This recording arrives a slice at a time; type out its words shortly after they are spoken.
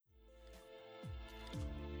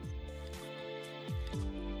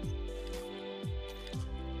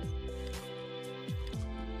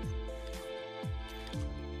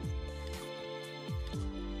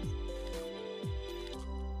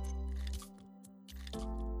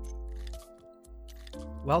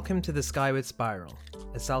Welcome to the Skyward Spiral,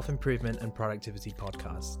 a self-improvement and productivity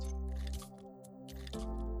podcast.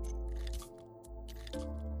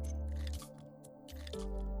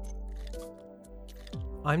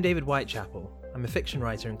 I'm David Whitechapel. I'm a fiction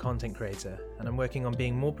writer and content creator, and I'm working on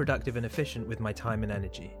being more productive and efficient with my time and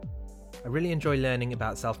energy. I really enjoy learning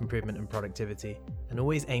about self-improvement and productivity, and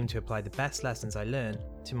always aim to apply the best lessons I learn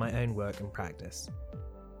to my own work and practice.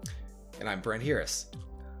 And I'm Brent Harris.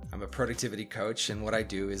 I'm a productivity coach, and what I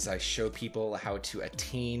do is I show people how to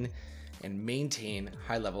attain and maintain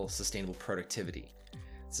high-level sustainable productivity.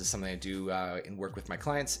 This is something I do in work with my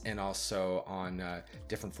clients and also on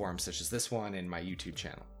different forums such as this one and my YouTube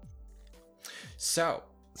channel. So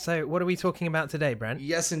what are we talking about today, Brent?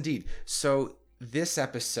 Yes, indeed. So this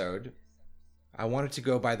episode, I wanted to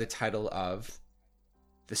go by the title of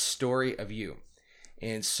The Story of You.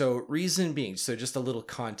 And so reason being, so just a little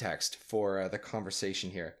context for the conversation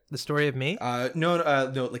here. The story of me?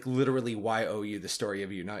 No, like literally YOU, the story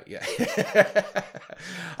of you, not yet.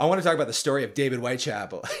 I want to talk about the story of David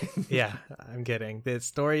Whitechapel. Yeah, I'm kidding. The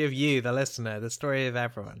story of you, the listener, the story of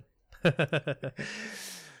everyone.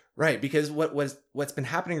 Right, because what's been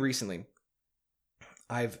happening recently,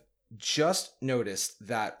 I've just noticed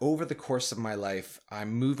that over the course of my life,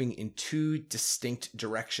 I'm moving in two distinct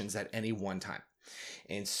directions at any one time.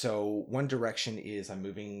 And so one direction is I'm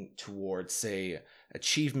moving towards, say,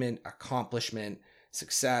 achievement, accomplishment,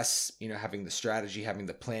 success, having the strategy, having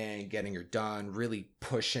the plan, getting it done, really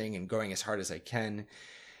pushing and going as hard as I can.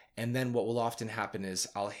 And then what will often happen is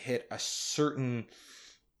I'll hit a certain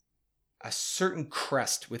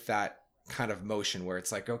crest with that kind of motion where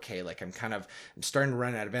it's like, okay, like I'm starting to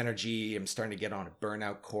run out of energy. I'm starting to get on a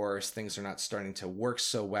burnout course. Things are not starting to work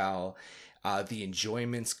so well. The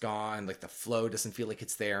enjoyment's gone, like the flow doesn't feel like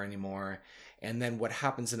it's there anymore. And then what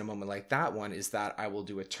happens in a moment like that one is that I will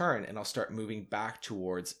do a turn and I'll start moving back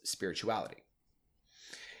towards spirituality.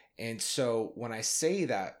 And so when I say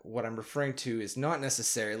that, what I'm referring to is not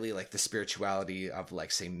necessarily like the spirituality of like,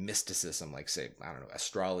 say, mysticism, like say, I don't know,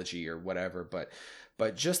 astrology or whatever, but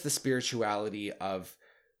just the spirituality of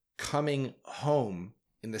coming home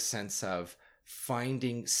in the sense of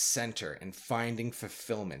finding center and finding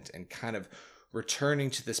fulfillment and kind of returning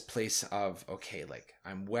to this place of, okay, like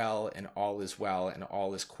I'm well and all is well and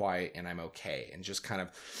all is quiet and I'm okay. And just kind of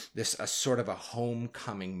a sort of a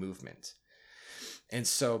homecoming movement. And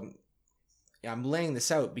so I'm laying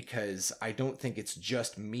this out because I don't think it's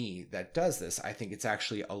just me that does this. I think it's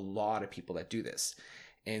actually a lot of people that do this.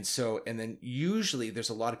 And then usually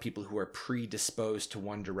there's a lot of people who are predisposed to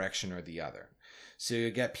one direction or the other. So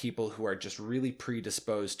you get people who are just really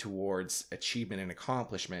predisposed towards achievement and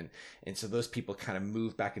accomplishment. And so those people kind of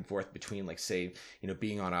move back and forth between, like, say,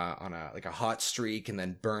 being on a like a hot streak and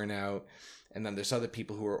then burnout. And then there's other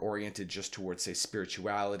people who are oriented just towards, say,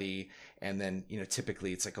 spirituality. And then,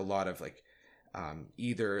 typically it's like a lot of like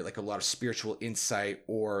either like a lot of spiritual insight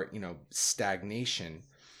or, stagnation.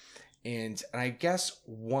 And I guess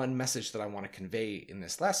one message that I want to convey in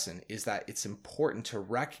this lesson is that it's important to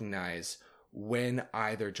recognize when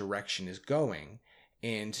either direction is going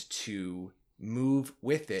and to move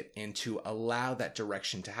with it and to allow that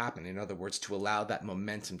direction to happen. In other words, to allow that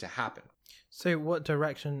momentum to happen. So what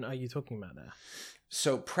direction are you talking about there?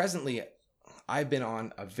 So presently, I've been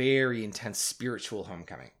on a very intense spiritual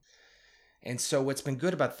homecoming. And so what's been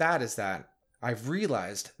good about that is that I've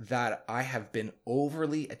realized that I have been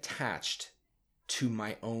overly attached to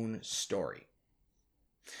my own story.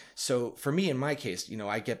 So for me, in my case,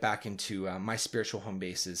 I get back into my spiritual home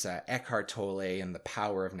base is Eckhart Tolle and The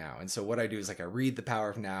Power of Now. And so what I do is like I read The Power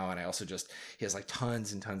of Now, and I also he has like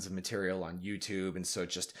tons and tons of material on YouTube. And so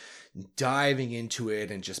just diving into it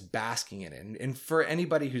and just basking in it. And for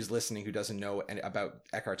anybody who's listening who doesn't know about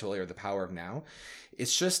Eckhart Tolle or The Power of Now,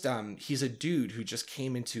 it's just he's a dude who just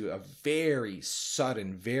came into a very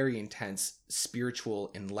sudden, very intense spiritual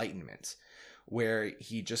enlightenment, where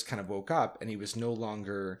he just kind of woke up and he no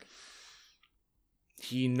longer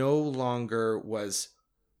was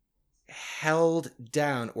held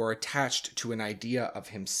down or attached to an idea of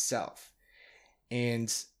himself.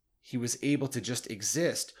 And he was able to just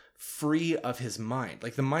exist free of his mind.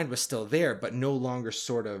 Like the mind was still there, but no longer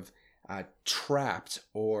sort of trapped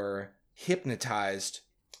or hypnotized,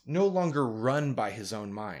 no longer run by his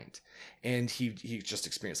own mind. And he just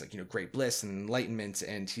experienced great bliss and enlightenment,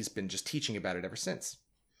 and he's been just teaching about it ever since.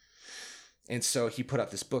 And so he put out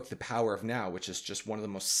this book, The Power of Now, which is just one of the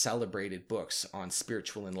most celebrated books on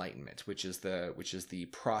spiritual enlightenment, which is the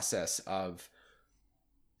process of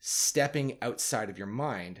stepping outside of your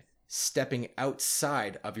mind, stepping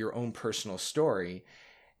outside of your own personal story,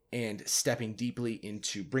 and stepping deeply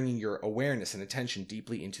into bringing your awareness and attention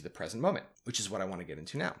deeply into the present moment, which is what I want to get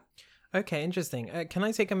into now. Okay, interesting. Can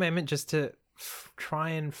I take a moment just to try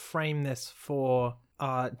and frame this for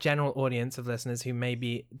our general audience of listeners who may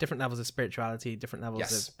be different levels of spirituality, different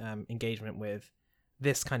levels of engagement with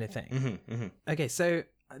this kind of thing? Okay, so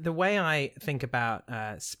the way I think about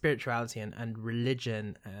spirituality and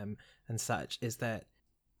religion and such is that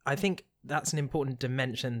I think that's an important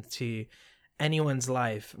dimension to anyone's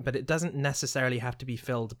life, but it doesn't necessarily have to be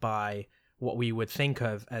filled by what we would think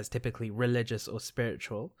of as typically religious or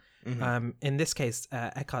spiritual. In this case,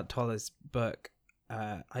 Eckhart Tolle's book,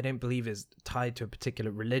 I don't believe is tied to a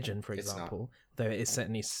particular religion, for example, though it is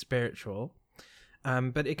certainly spiritual.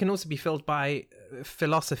 But it can also be filled by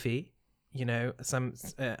philosophy, and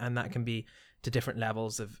that can be to different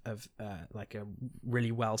levels of like a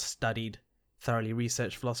really well-studied, thoroughly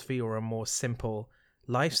researched philosophy or a more simple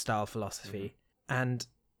lifestyle philosophy. And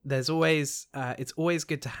there's always, it's always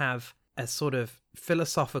good to have a sort of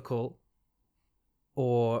philosophical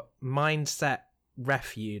or mindset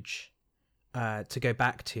refuge to go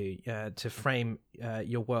back to frame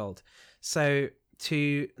your world. So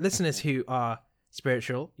to listeners who are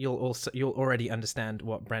spiritual, you'll already understand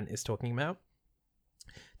what Brent is talking about.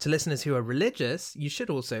 To listeners who are religious, you should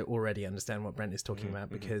also already understand what Brent is talking about,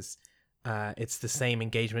 because it's the same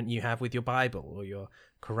engagement you have with your Bible or your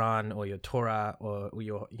Quran or your Torah or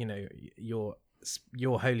your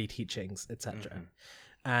holy teachings, etc.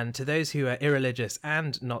 And to those who are irreligious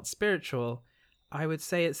and not spiritual, I would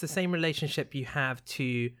say it's the same relationship you have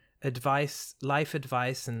to life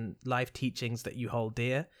advice and life teachings that you hold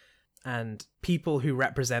dear, and people who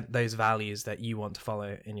represent those values that you want to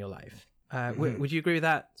follow in your life. Would you agree with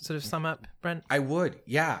that sort of sum up, Brent? I would.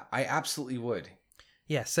 Yeah, I absolutely would.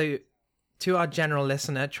 Yeah. So to our general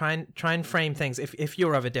listener, try and frame things. If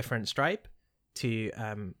you're of a different stripe to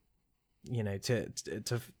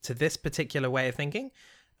to this particular way of thinking,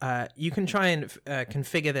 you can try and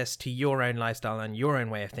configure this to your own lifestyle and your own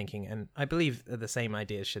way of thinking, and I believe the same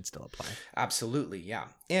ideas should still apply. Absolutely, yeah.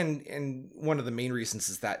 And one of the main reasons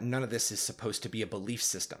is that none of this is supposed to be a belief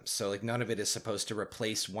system. So like none of it is supposed to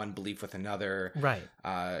replace one belief with another, right?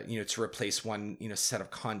 To replace one set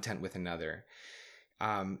of content with another.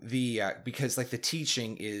 Because like the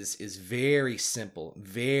teaching is very simple,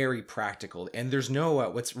 very practical, and there's no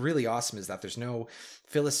what's really awesome is that there's no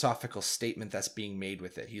philosophical statement that's being made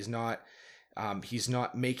with it. He's not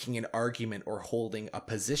making an argument or holding a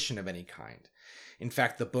position of any kind. In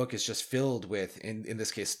fact, the book is just filled with, in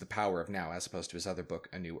this case, The Power of Now, as opposed to his other book,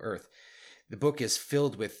 A New Earth. The book is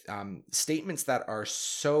filled with statements that are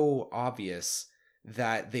so obvious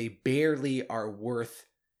that they barely are worth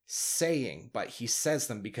saying, but he says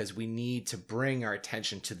them because we need to bring our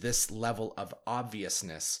attention to this level of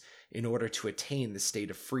obviousness in order to attain the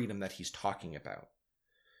state of freedom that he's talking about.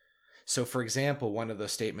 So, for example, one of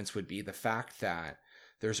those statements would be the fact that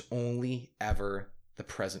there's only ever the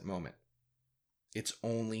present moment. It's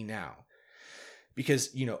only now.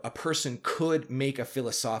 Because, a person could make a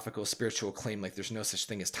philosophical, spiritual claim like there's no such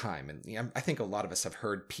thing as time. And I think a lot of us have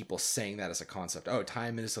heard people saying that as a concept. Oh,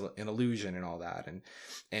 time is an illusion and all that. And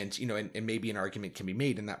maybe an argument can be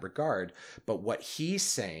made in that regard. But what he's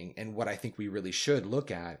saying, and what I think we really should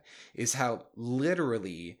look at, is how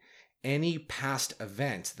literally any past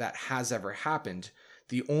event that has ever happened,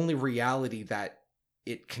 the only reality that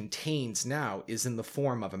it contains now is in the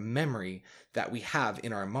form of a memory that we have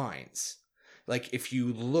in our minds. Like if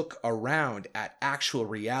you look around at actual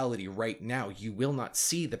reality right now, you will not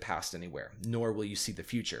see the past anywhere, nor will you see the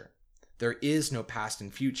future. There is no past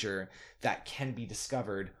and future that can be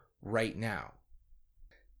discovered right now.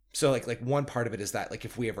 So like one part of it is that like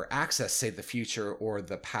if we ever access, say, the future or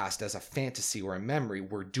the past as a fantasy or a memory,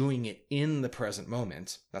 we're doing it in the present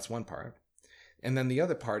moment. That's one part. And then the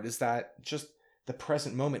other part is that just the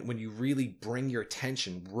present moment, when you really bring your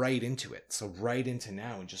attention right into it, so right into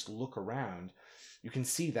now, and just look around, you can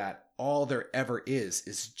see that all there ever is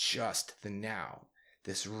just the now.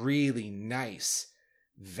 This really nice,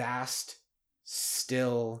 vast,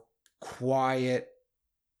 still, quiet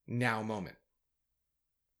now moment.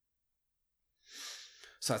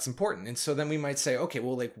 So that's important. And so then we might say, okay,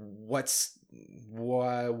 well, like what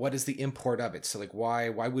is the import of it? So like why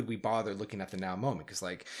would we bother looking at the now moment? Because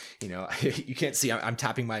like, you can't see, I'm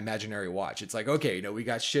tapping my imaginary watch. It's like, okay, we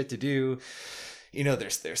got shit to do.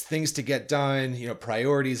 There's things to get done,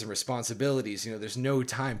 priorities and responsibilities. There's no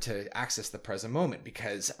time to access the present moment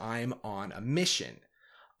because I'm on a mission.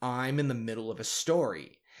 I'm in the middle of a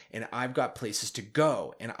story and I've got places to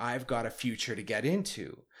go and I've got a future to get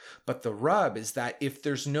into. But the rub is that if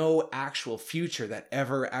there's no actual future that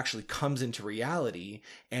ever actually comes into reality,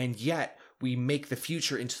 and yet we make the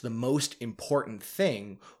future into the most important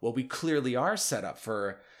thing, well, we clearly are set up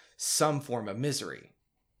for some form of misery.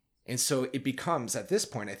 And so it becomes, at this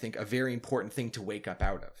point, I think, a very important thing to wake up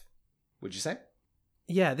out of. Would you say?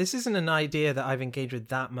 Yeah, this isn't an idea that I've engaged with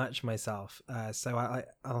that much myself, so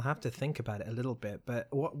I'll have to think about it a little bit. But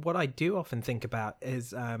what I do often think about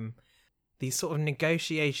is these sort of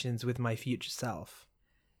negotiations with my future self.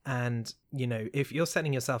 And, you know, if you're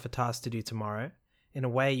setting yourself a task to do tomorrow, in a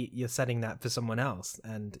way you're setting that for someone else,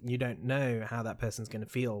 and you don't know how that person's going to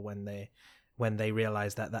feel when they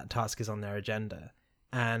realize that that task is on their agenda.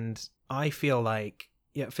 And I feel like,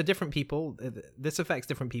 yeah, for different people, this affects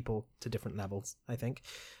different people to different levels, I think.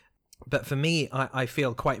 But for me, I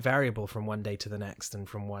feel quite variable from one day to the next, and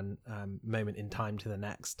from one moment in time to the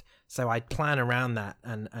next. So I plan around that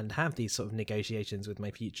and have these sort of negotiations with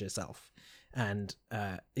my future self, and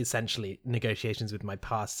essentially negotiations with my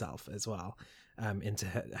past self as well, into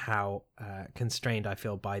how constrained I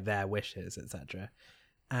feel by their wishes, etc.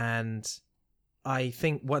 And I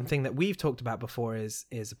think one thing that we've talked about before is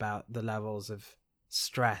about the levels of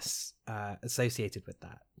stress associated with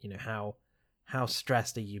that. You know, how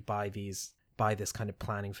stressed are you by this kind of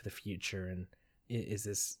planning for the future, and is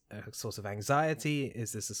this a source of anxiety,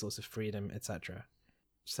 is this a source of freedom, etc.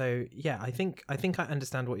 So yeah, I think I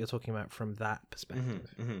understand what you're talking about from that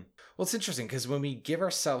perspective. Well, it's interesting because when we give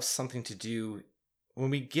ourselves something to do, when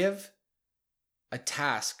we give a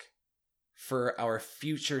task for our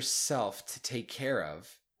future self to take care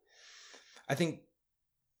of, I think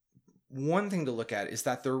one thing to look at is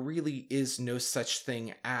that there really is no such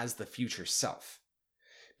thing as the future self.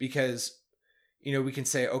 Because, you know, we can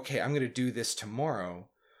say, okay, I'm going to do this tomorrow,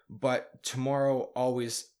 but tomorrow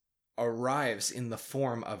always arrives in the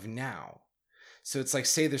form of now. So it's like,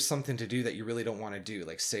 say there's something to do that you really don't want to do.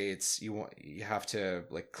 Like, say it's you have to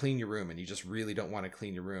like clean your room, and you just really don't want to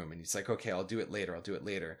clean your room, and it's like, okay, I'll do it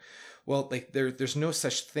later. Well, like there's no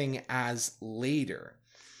such thing as later,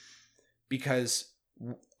 because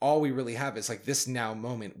all we really have is like this now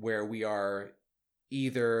moment where we are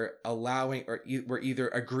either allowing, or we're either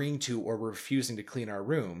agreeing to or refusing to clean our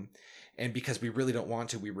room. And because we really don't want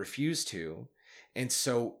to, we refuse to. And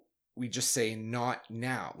so we just say not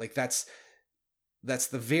now. Like that's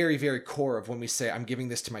the very, very core of when we say I'm giving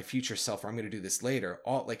this to my future self, or I'm going to do this later.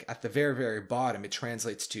 All like at the very, very bottom, it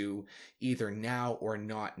translates to either now or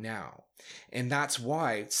not now. And that's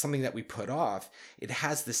why something that we put off, it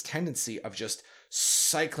has this tendency of just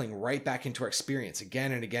cycling right back into our experience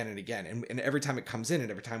again and again and again. And every time it comes in,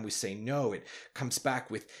 and every time we say no, it comes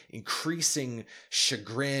back with increasing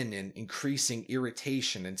chagrin and increasing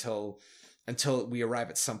irritation until we arrive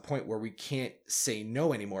at some point where we can't say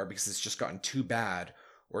no anymore because it's just gotten too bad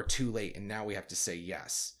or too late, and now we have to say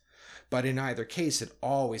yes. But in either case, it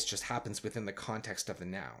always just happens within the context of the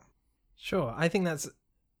now. Sure, I think that's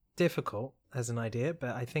difficult as an idea, but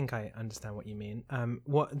I think I understand what you mean.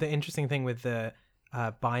 What the interesting thing with the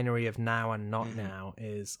binary of now and not now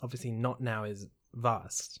is, obviously not now is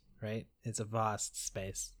vast, right? It's a vast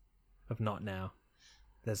space of not now.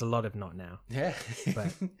 There's a lot of not now. Yeah.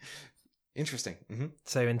 But interesting.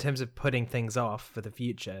 So in terms of putting things off for the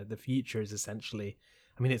future is essentially,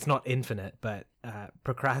 I mean, it's not infinite, but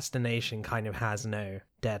procrastination kind of has no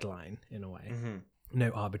deadline in a way. No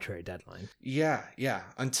arbitrary deadline. Yeah.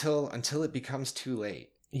 Until it becomes too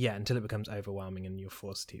late. Yeah, until it becomes overwhelming and you're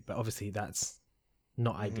forced to. But obviously that's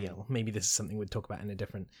not ideal. Maybe this is something we'd talk about in a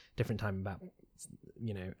different time about,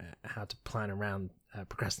 you know, how to plan around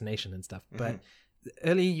procrastination and stuff. But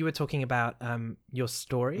earlier you were talking about your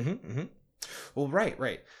story. Well,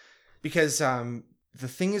 right. Because the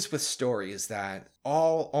thing is with story is that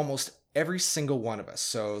almost every single one of us,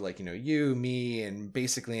 so like, you know, you, me, and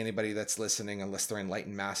basically anybody that's listening, unless they're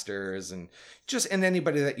enlightened masters, and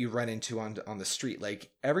anybody that you run into on the street, like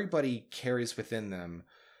everybody carries within them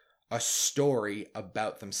a story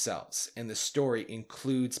about themselves, and the story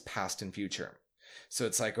includes past and future. So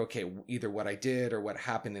it's like, okay, either what I did or what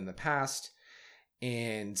happened in the past,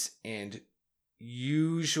 and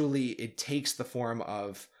usually it takes the form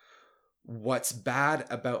of what's bad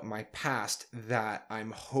about my past that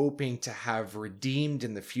I'm hoping to have redeemed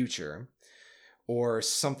in the future, or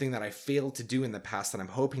something that I failed to do in the past that I'm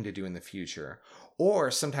hoping to do in the future.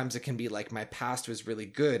 Or sometimes it can be like my past was really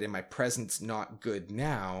good and my present's not good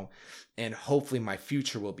now, and hopefully my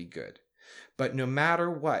future will be good. But no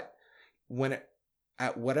matter what,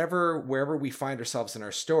 wherever we find ourselves in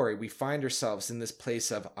our story, we find ourselves in this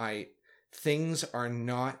place of things are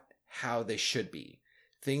not how they should be.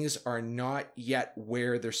 Things are not yet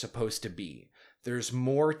where they're supposed to be. There's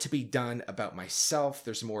more to be done about myself.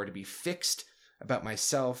 There's more to be fixed about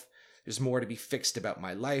myself. There's more to be fixed about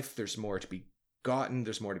my life. There's more to be gotten.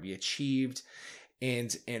 There's more to be achieved.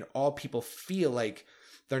 And all people feel like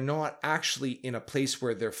they're not actually in a place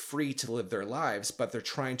where they're free to live their lives, but they're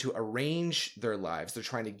trying to arrange their lives. They're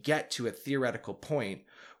trying to get to a theoretical point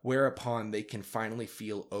whereupon they can finally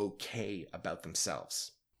feel okay about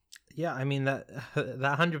themselves. Yeah, I mean, that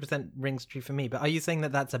 100% rings true for me. But are you saying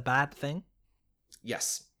that that's a bad thing?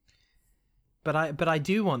 Yes. But I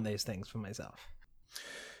do want those things for myself.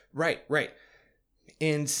 Right.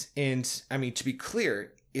 And I mean, to be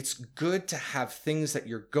clear, it's good to have things that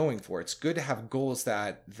you're going for. It's good to have goals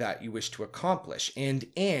that you wish to accomplish. And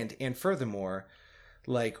furthermore,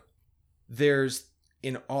 like, there's,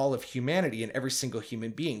 in all of humanity and every single human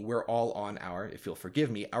being, we're all on our, if you'll forgive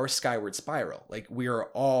me, our skyward spiral. Like, we are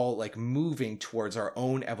all like moving towards our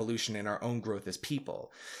own evolution and our own growth as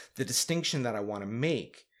people. The distinction that I want to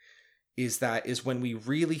make is when we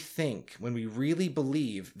really think, when we really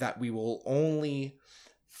believe that we will only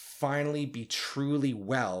finally be truly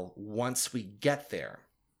well once we get there.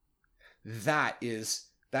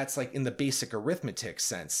 That's like, in the basic arithmetic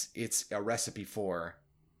sense, it's a recipe for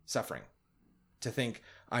suffering. To think,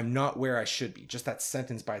 I'm not where I should be. Just that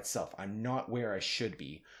sentence by itself, I'm not where I should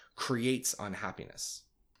be, creates unhappiness.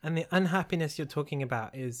 And the unhappiness you're talking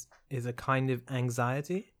about is a kind of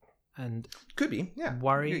anxiety and could be, yeah,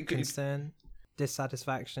 worry, concern,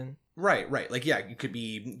 dissatisfaction. Right. Like, yeah, it could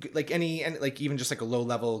be like and like even just like a low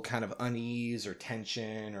level kind of unease or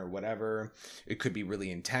tension or whatever. It could be really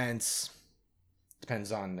intense.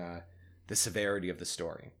 Depends on the severity of the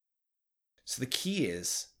story. So the key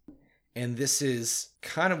is, and this is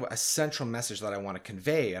kind of a central message that I want to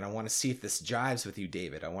convey, and I want to see if this jives with you,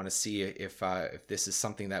 David. I want to see if this is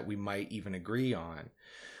something that we might even agree on,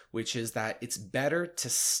 which is that it's better to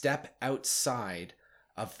step outside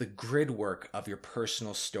of the grid work of your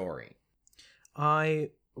personal story. I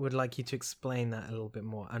would like you to explain that a little bit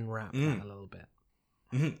more, unwrap that a little bit.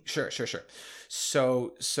 Mm-hmm. Sure.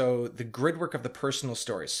 So the grid work of the personal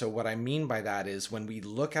story. So what I mean by that is when we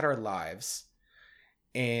look at our lives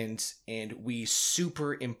and we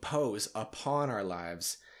superimpose upon our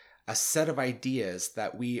lives a set of ideas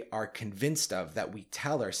that we are convinced of, that we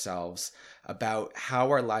tell ourselves about how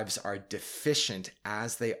our lives are deficient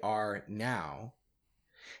as they are now,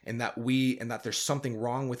 and that there's something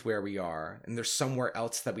wrong with where we are, and there's somewhere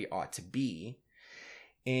else that we ought to be,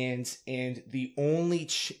 and the only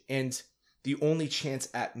chance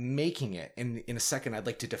at making it, and in a second I'd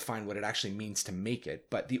like to define what it actually means to make it,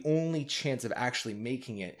 but the only chance of actually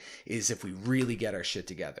making it is if we really get our shit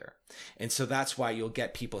together. And so that's why you'll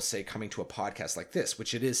get people say, coming to a podcast like this,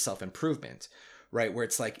 which it is self-improvement, right? Where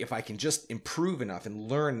it's like, if I can just improve enough and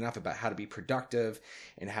learn enough about how to be productive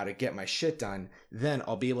and how to get my shit done, then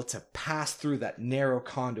I'll be able to pass through that narrow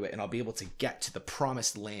conduit and I'll be able to get to the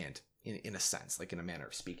promised land in a sense, like in a manner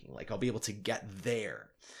of speaking. Like, I'll be able to get there.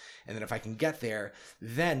 And then if I can get there,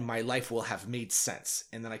 then my life will have made sense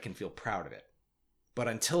and then I can feel proud of it. But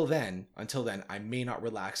until then, I may not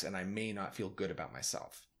relax and I may not feel good about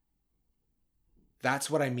myself. That's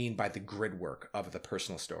what I mean by the grid work of the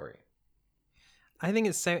personal story. I think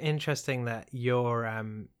it's so interesting that you're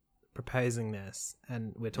proposing this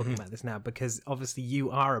and we're talking about this now, because obviously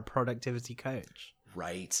you are a productivity coach.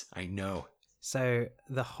 Right. I know. So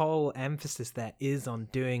the whole emphasis there is on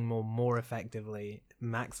doing more effectively,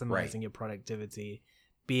 maximizing your productivity,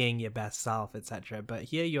 being your best self, etc. But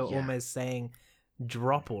here you're almost saying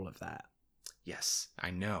drop all of that. Yes,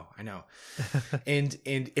 I know. and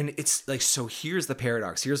it's like, so here's the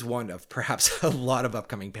paradox. Here's one of perhaps a lot of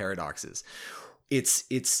upcoming paradoxes.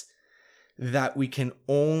 It's that we can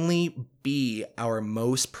only be our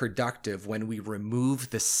most productive when we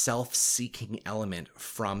remove the self-seeking element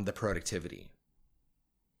from the productivity.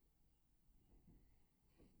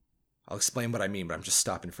 I'll explain what I mean, but I'm just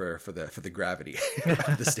stopping for the gravity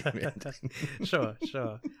of the statement. Sure.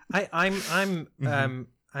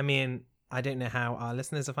 I mean, I don't know how our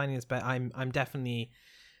listeners are finding this, but I'm definitely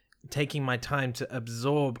taking my time to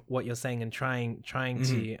absorb what you're saying and trying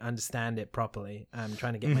to understand it properly. I'm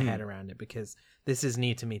trying to get my head around it, because this is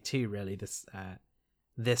new to me too, really,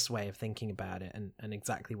 this way of thinking about it and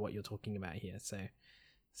exactly what you're talking about here.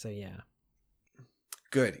 So yeah.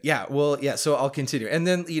 Good. Yeah. Well, yeah. So I'll continue. And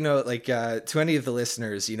then, to any of the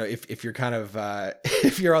listeners, if you're kind of,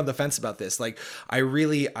 if you're on the fence about this, like,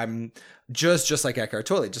 I'm just like Eckhart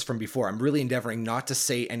Tolle, just from before, I'm really endeavoring not to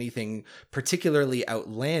say anything particularly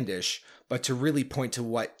outlandish, but to really point to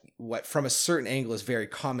what from a certain angle is very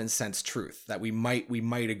common sense truth that we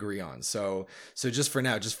might agree on. So just for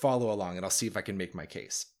now, just follow along and I'll see if I can make my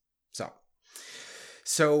case. So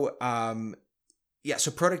So,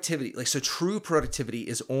 so productivity, so true productivity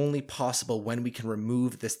is only possible when we can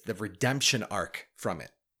remove the redemption arc from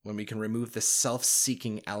it, when we can remove the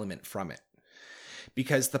self-seeking element from it.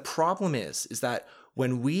 Because the problem is that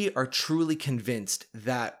when we are truly convinced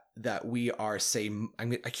that we are, say,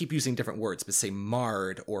 I keep using different words, but say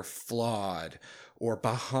marred or flawed or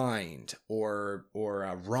behind or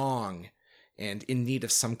wrong and in need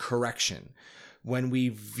of some correction, when we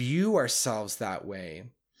view ourselves that way,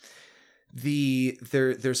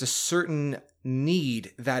 there's a certain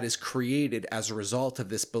need that is created as a result of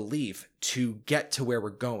this belief to get to where we're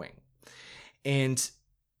going. And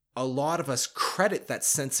a lot of us credit that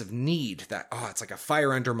sense of need, that, it's like a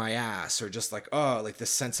fire under my ass, or just like, like this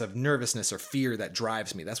sense of nervousness or fear that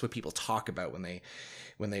drives me. That's what people talk about when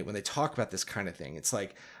they talk about this kind of thing. It's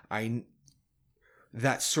like,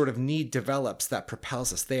 that sort of need develops that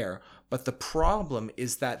propels us there. But the problem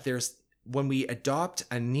is that when we adopt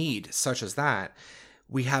a need such as that,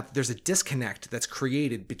 there's a disconnect that's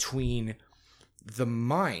created between the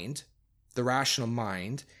mind, the rational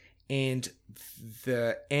mind, and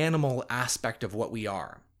the animal aspect of what we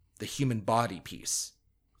are, the human body piece.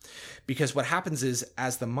 Because what happens is,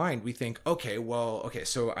 as the mind, we think,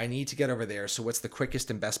 so I need to get over there. So what's the quickest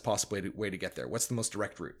and best possible way to get there? What's the most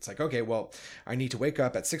direct route? It's like, I need to wake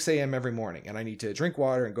up at 6 a.m. every morning, and I need to drink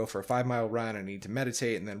water and go for a 5-mile run. I need to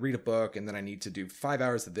meditate and then read a book, and then I need to do 5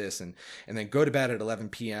 hours of this, and then go to bed at 11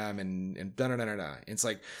 p.m. and da da da da. It's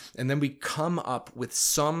like, and then we come up with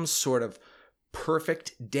some sort of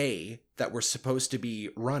perfect day that we're supposed to be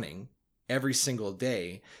running every single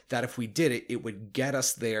day, that if we did it, it would get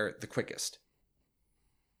us there the quickest.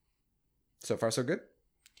 So far, so good?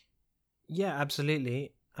 Yeah,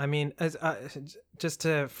 absolutely. I mean, as just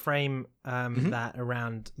to frame that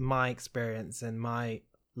around my experience in my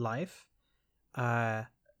life,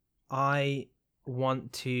 I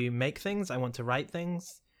want to make things, I want to write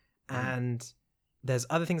things, and there's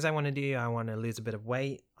other things I want to do. I want to lose a bit of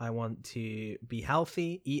weight. I want to be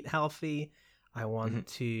healthy, eat healthy. I want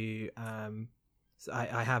to,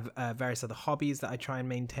 I have various other hobbies that I try and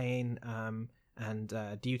maintain, and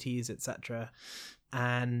duties, etc.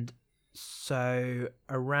 And so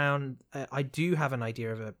I do have an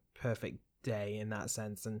idea of a perfect day in that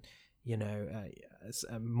sense. And,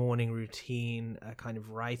 a morning routine, a kind of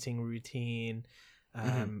writing routine,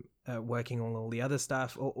 working on all the other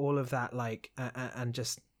stuff, all of that, and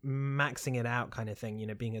just maxing it out kind of thing,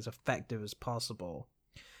 being as effective as possible.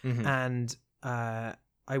 And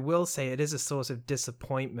I will say it is a source of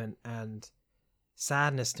disappointment and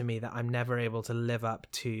sadness to me that I'm never able to live up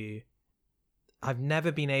to. I've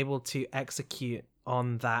never been able to execute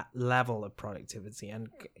on that level of productivity. And,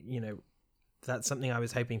 that's something I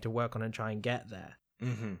was hoping to work on and try and get there.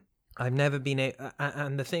 I've never been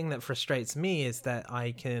and the thing that frustrates me is that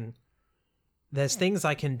there's things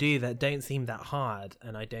I can do that don't seem that hard,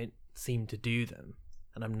 and I don't seem to do them.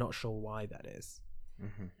 And I'm not sure why that is.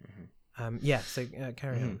 So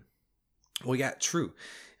carry on. Well, yeah, true.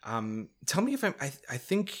 Tell me if I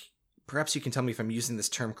think perhaps you can tell me if I'm using this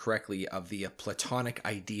term correctly, of the Platonic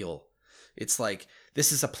ideal. It's like,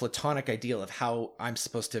 this is a Platonic ideal of how I'm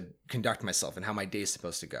supposed to conduct myself and how my day is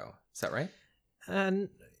supposed to go. Is that right? And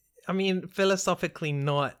I mean, philosophically,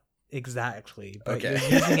 not exactly, but okay.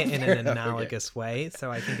 You're using it in an analogous way, so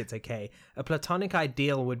I think it's okay. A Platonic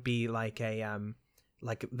ideal would be like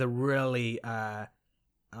the really, I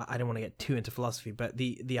don't want to get too into philosophy, but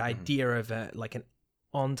the idea of an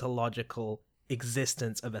ontological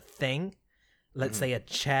existence of a thing. Let's say a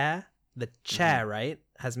chair. The chair, right,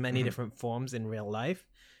 has many different forms in real life,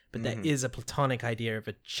 but there is a Platonic idea of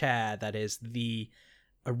a chair that is the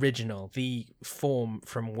original, the form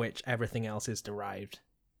from which everything else is derived.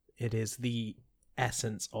 It is the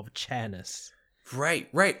essence of chairness. Right.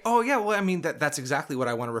 Oh, yeah. Well, I mean, that's exactly what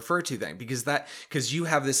I want to refer to then, because you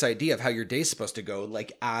have this idea of how your day's supposed to go,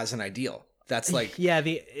 like, as an ideal. That's like, yeah.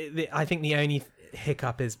 I think the only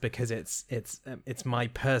hiccup is because it's my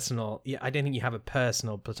personal. Yeah, I don't think you have a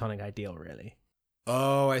personal Platonic ideal, really.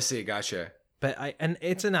 Oh, I see. Gotcha. But and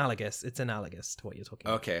it's analogous. It's analogous to what you're talking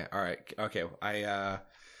about. Okay. All right. Okay.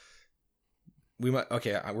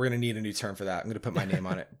 We're gonna need a new term for that. I'm gonna put my name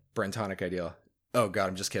on it. Brentonic ideal. Oh God,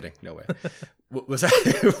 I'm just kidding. No way. What was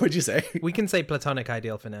that? What'd you say? We can say Platonic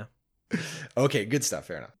ideal for now. Okay, good stuff.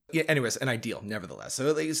 Fair enough. Yeah. Anyways, an ideal, nevertheless.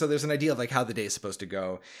 So there's an idea of like how the day is supposed to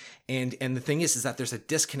go, and the thing is that there's a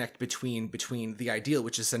disconnect between the ideal,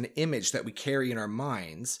 which is an image that we carry in our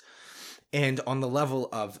minds, And on the level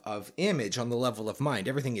of image, on the level of mind,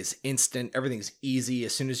 everything is instant, everything's easy.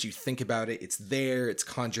 As soon as you think about it, it's there, it's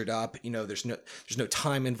conjured up. There's no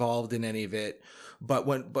time involved in any of it. But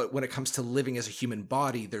when it comes to living as a human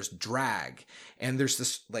body, there's drag. And there's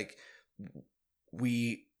this, like,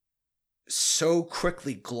 we so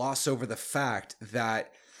quickly gloss over the fact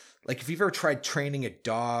that, like, if you've ever tried training a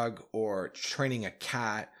dog or training a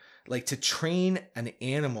cat, like, to train an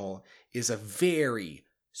animal is a very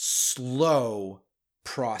slow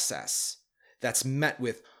process that's met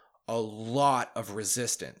with a lot of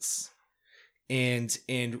resistance. And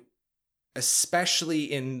especially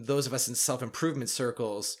in those of us in self-improvement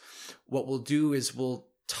circles, what we'll do is we'll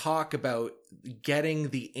talk about getting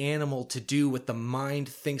the animal to do what the mind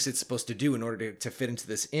thinks it's supposed to do in order to fit into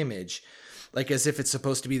this image, like as if it's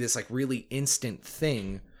supposed to be this, like, really instant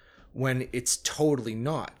thing, when it's totally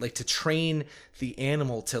not. Like, to train the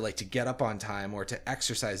animal to, like, to get up on time or to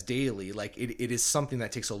exercise daily, like, it is something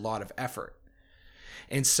that takes a lot of effort.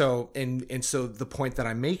 And so the point that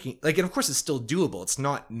I'm making, like, and of course it's still doable. It's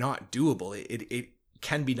not doable. It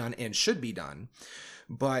can be done and should be done.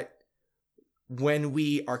 But when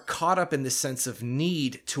we are caught up in this sense of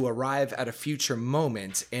need to arrive at a future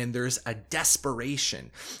moment, and there's a desperation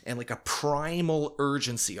and, like, a primal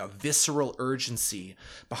urgency, a visceral urgency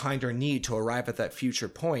behind our need to arrive at that future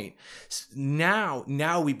point, now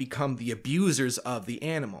we become the abusers of the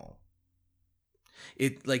animal.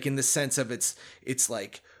 It, like, in the sense of it's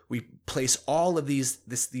like we place all of these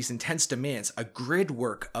intense demands, a grid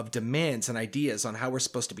work of demands and ideas on how we're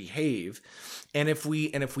supposed to behave. And if we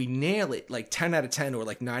nail it, like, 10 out of 10 or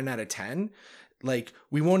like 9 out of 10, like,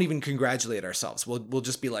 we won't even congratulate ourselves. We'll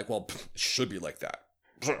just be like, well, it should be like that.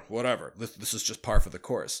 Whatever. This is just par for the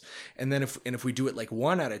course. And then if we do it like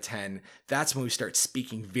 1 out of 10, that's when we start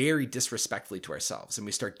speaking very disrespectfully to ourselves, and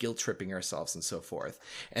we start guilt tripping ourselves and so forth.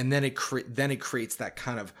 And then it creates that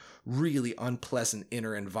kind of really unpleasant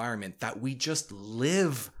inner environment that we just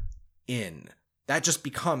live in. That just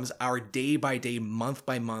becomes our day by day, month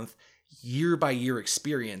by month, year by year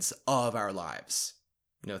experience of our lives.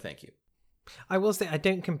 No, thank you. I will say I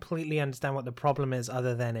don't completely understand what the problem is,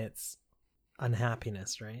 other than it's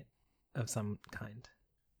unhappiness, right? Of some kind.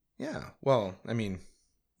 Yeah. Well, I mean,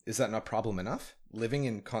 is that not problem enough? Living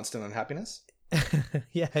in constant unhappiness?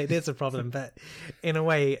 Yeah, it is a problem, but in a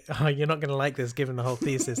way, you're not going to like this given the whole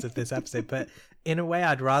thesis of this episode, but in a way,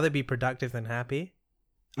 I'd rather be productive than happy.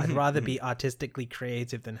 I'd rather be artistically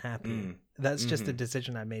creative than happy. That's just a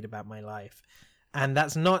decision I made about my life. And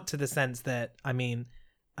that's not to the sense that, I mean,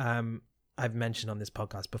 I've mentioned on this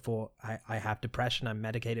podcast before, I have depression. I'm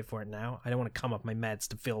medicated for it now. I don't want to come off my meds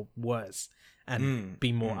to feel worse and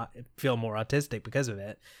feel more autistic because of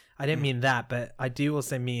it. I didn't mean that, but I do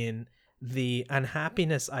also mean the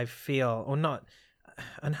unhappiness I feel, or not,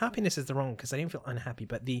 unhappiness is the wrong, because I didn't feel unhappy,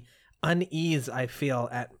 but the unease I feel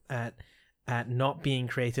at not being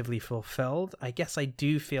creatively fulfilled. I guess I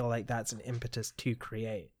do feel like that's an impetus to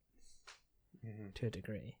create to a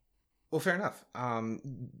degree. Well, fair enough.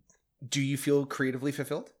 Do you feel creatively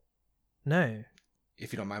fulfilled? No.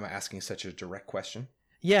 If you don't mind my asking such a direct question.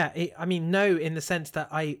 Yeah, I mean, no, in the sense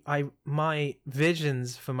that my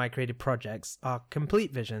visions for my creative projects are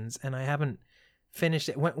complete visions, and I haven't finished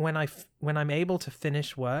it. When I'm able to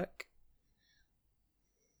finish work,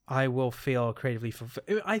 I will feel creatively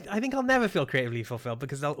fulfilled. I think I'll never feel creatively fulfilled,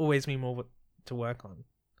 because there'll always be more to work on.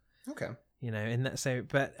 Okay. In that,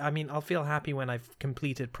 but I mean, I'll feel happy when I've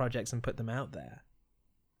completed projects and put them out there.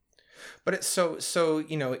 But it's so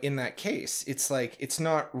in that case, it's like, it's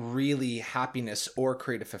not really happiness or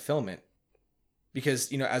creative fulfillment,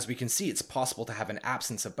 because, as we can see, it's possible to have an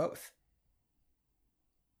absence of both.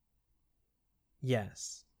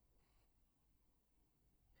 Yes.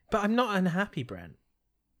 But I'm not unhappy, Brent.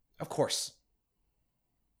 Of course.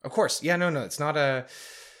 Yeah, no, it's not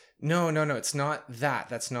no, it's not that.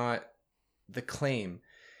 That's not the claim.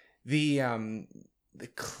 The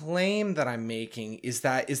claim that I'm making is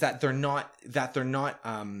that they're not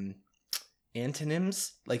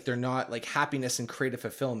antonyms. Like, they're not, like, happiness and creative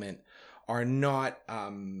fulfillment are not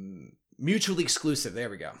mutually exclusive. There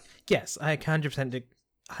we go. Yes, I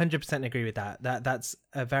 100% agree with that. That's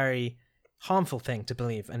a very harmful thing to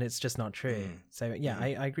believe, and it's just not true. So yeah,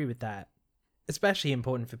 I agree with that. Especially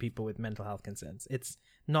important for people with mental health concerns. It's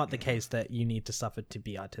not the case that you need to suffer to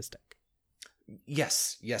be artistic.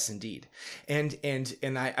 Yes, indeed. And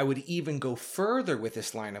I would even go further with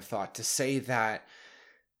this line of thought to say that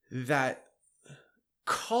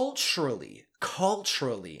culturally,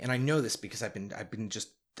 and I know this because I've been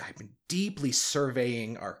deeply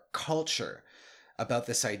surveying our culture about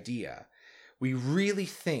this idea. We really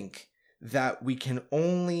think that we can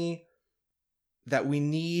only that we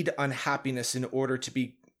need unhappiness in order to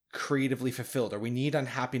be creatively fulfilled, or we need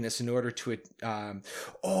unhappiness in order to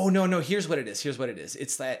here's what it is.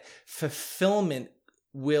 It's that fulfillment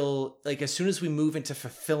will, like, as soon as we move into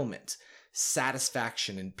fulfillment,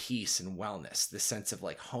 satisfaction and peace and wellness, the sense of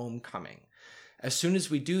like homecoming, as soon as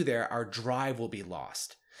we do there, our drive will be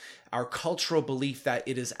lost. Our cultural belief that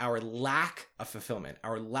it is our lack of fulfillment,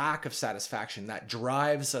 our lack of satisfaction that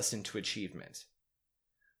drives us into achievement.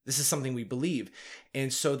 This is something we believe.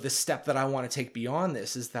 And so the step that I want to take beyond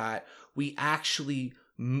this is that we actually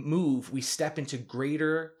we step into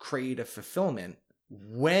greater creative fulfillment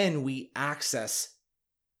when we access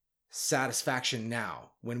satisfaction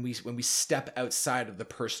now, when we step outside of the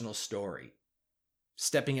personal story,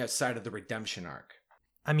 stepping outside of the redemption arc.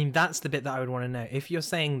 I mean, that's the bit that I would want to know. If you're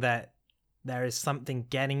saying that there is something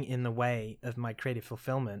getting in the way of my creative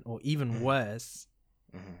fulfillment, or even worse,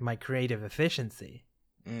 my creative efficiency,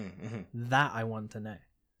 that I want to know,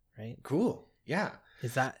 right? Cool. Yeah.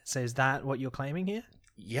 Is that what you're claiming here?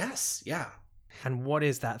 Yes. Yeah. And what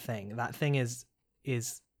is that thing? That thing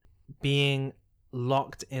is being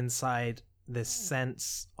locked inside this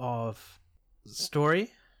sense of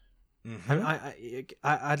story.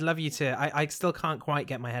 I'd love you to. I still can't quite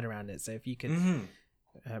get my head around it. So if you could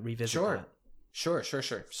revisit that. Sure.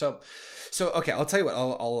 So okay, I'll tell you what.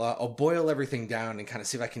 I'll boil everything down and kind of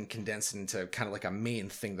see if I can condense it into kind of like a main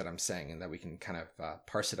thing that I'm saying, and that we can kind of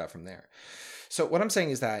parse it out from there. So what I'm saying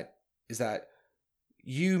is that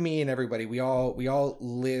you, me, and everybody, we all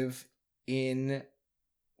live in.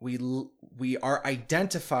 We are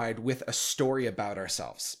identified with a story about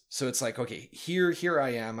ourselves. So it's like, okay, here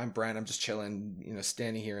I am. I'm Brent. I'm just chilling,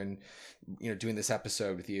 standing here and, doing this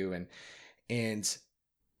episode with you. And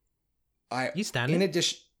you standing? In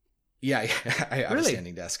addition, yeah, I have really? a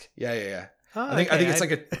standing desk. Yeah. Oh, I think it's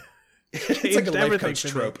like it's like a life coach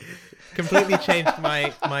trope. Completely changed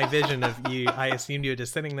my vision of you. I assumed you were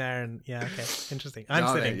just sitting there, and yeah, okay, interesting. I'm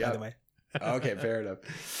sitting, by the way. Okay, fair enough.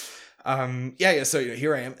 So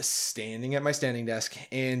here I am standing at my standing desk,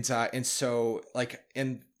 and so like,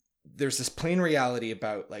 and there's this plain reality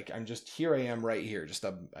about, like, here I am right here, just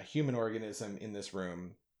a human organism in this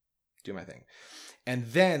room, do my thing. And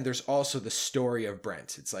then there's also the story of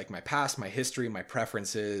Brent. It's like my past, my history, my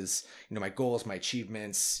preferences, my goals, my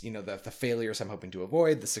achievements, the failures I'm hoping to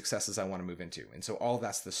avoid, the successes I want to move into. And so all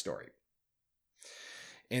that's the story.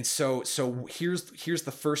 And so here's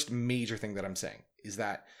the first major thing that I'm saying, is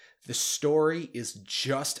that the story is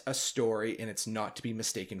just a story, and it's not to be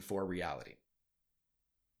mistaken for reality.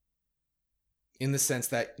 In the sense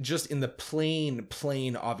that, just in the plain,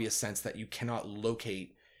 obvious sense that you cannot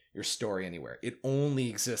locate your story anywhere. It only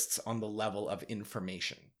exists on the level of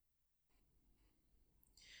information.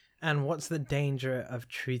 And what's the danger of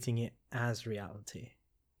treating it as reality?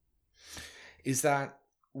 Is that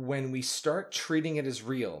when we start treating it as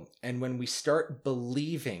real, and when we start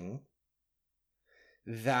believing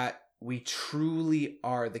that we truly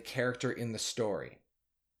are the character in the story,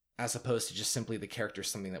 as opposed to just simply the character,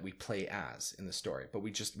 something that we play as in the story, but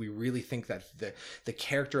we really think that the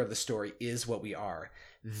character of the story is what we are,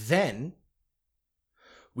 then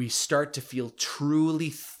we start to feel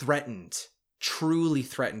truly threatened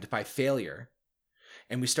by failure,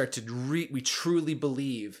 and we start to we truly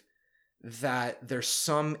believe that there's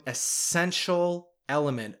some essential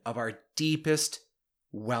element of our deepest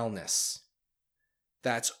wellness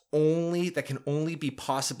that can only be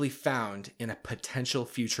possibly found in a potential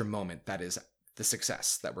future moment. That is the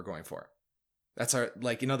success that we're going for. That's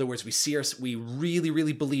in other words, we really,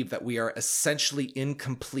 really believe that we are essentially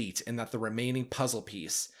incomplete, and that the remaining puzzle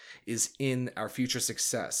piece is in our future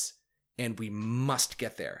success, and we must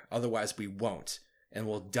get there. Otherwise we won't, and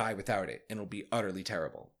we'll die without it, and it'll be utterly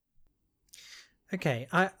terrible. Okay.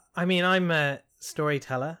 I mean, I'm a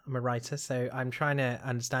storyteller, I'm a writer, so I'm trying to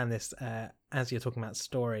understand this as you're talking about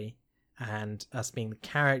story and us being the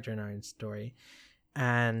character in our own story.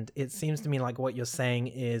 And it seems to me like what you're saying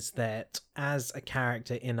is that as a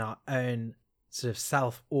character in our own sort of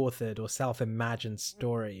self-authored or self-imagined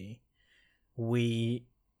story, we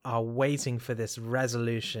are waiting for this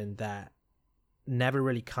resolution that never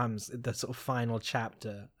really comes, the sort of final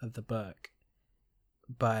chapter of the book.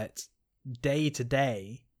 But day to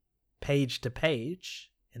day, page to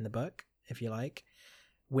page in the book, if you like,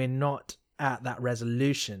 we're not at that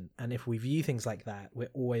resolution. And if we view things like that, we're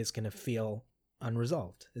always going to feel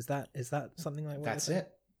unresolved. Is that something like what that's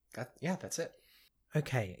it? That's it.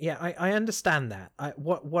 Okay. Yeah, I understand that.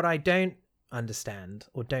 What I don't understand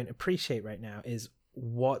or don't appreciate right now is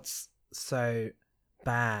what's so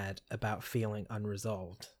bad about feeling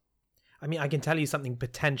unresolved. I mean, I can tell you something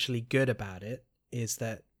potentially good about it is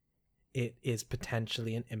that it is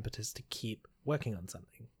potentially an impetus to keep working on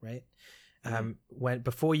something, right?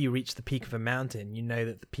 Before you reach the peak of a mountain, you know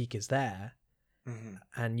that the peak is there,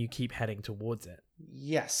 and you keep heading towards it.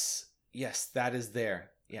 Yes, that is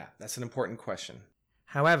there. Yeah, that's an important question.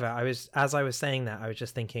 However, as I was saying that, I was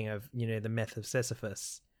just thinking of, the myth of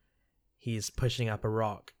Sisyphus. He's pushing up a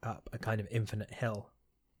rock up a kind of infinite hill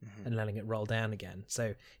and letting it roll down again.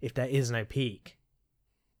 So if there is no peak,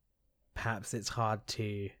 perhaps it's hard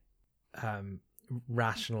to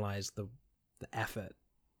rationalize the effort.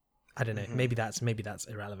 I don't know. Maybe that's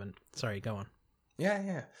irrelevant. Sorry, go on.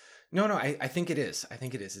 Yeah. No, I think it is.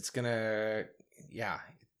 It's gonna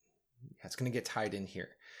get tied in here.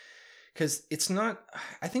 Because it's not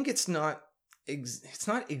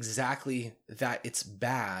exactly that it's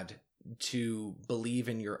bad to believe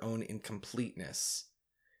in your own incompleteness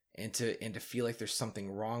and to feel like there's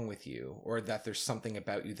something wrong with you, or that there's something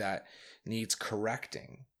about you that needs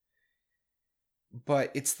correcting.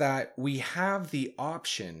 But it's that we have the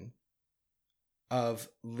option of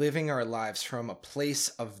living our lives from a place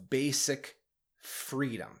of basic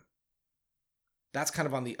freedom. That's kind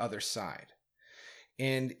of on the other side.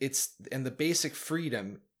 And the basic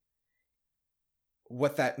freedom,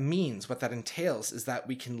 what that means, what that entails, is that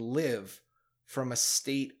we can live from a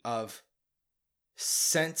state of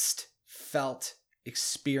sensed, felt,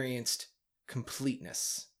 experienced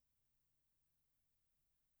completeness.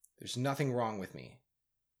 There's nothing wrong with me.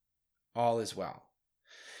 All is well.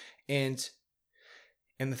 And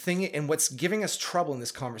the thing, and what's giving us trouble in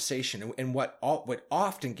this conversation, and what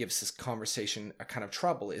often gives this conversation a kind of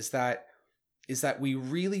trouble, is that we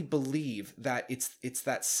really believe that it's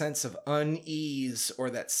that sense of unease,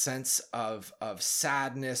 or that sense of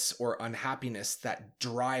sadness or unhappiness that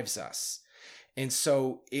drives us. And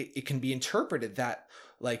so it can be interpreted that,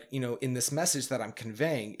 like, in this message that I'm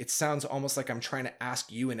conveying, it sounds almost like I'm trying to ask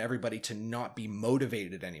you and everybody to not be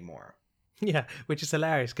motivated anymore. Yeah, which is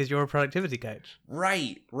hilarious because you're a productivity coach.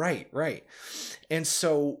 Right. And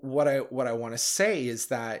so what I want to say is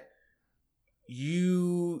that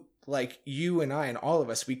you and I and all of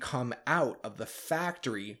us, we come out of the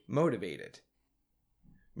factory motivated.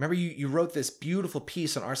 Remember, you wrote this beautiful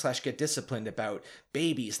piece on r/getdisciplined about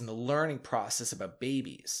babies and the learning process about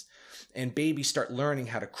babies. And babies start learning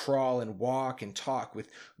how to crawl and walk and talk with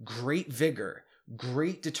great vigor,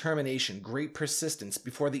 great determination, great persistence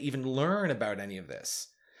before they even learn about any of this.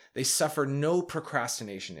 They suffer no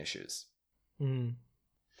procrastination issues. And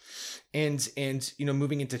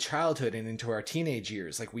moving into childhood and into our teenage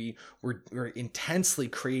years, like we're intensely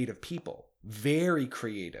creative people, very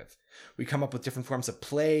creative. We come up with different forms of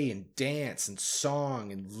play and dance and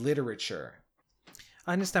song and literature.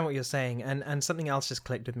 I understand what you're saying, and something else just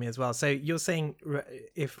clicked with me as well. So you're saying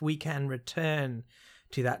if we can return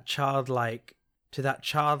to that childlike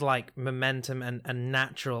momentum and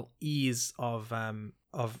natural ease of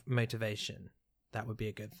motivation, that would be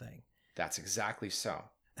a good thing. That's exactly so.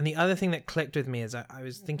 And the other thing that clicked with me is I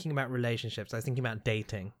was thinking about relationships. I was thinking about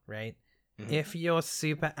dating, right? If you're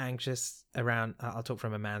super anxious around, I'll talk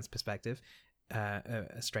from a man's perspective,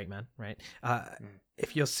 a straight man, right?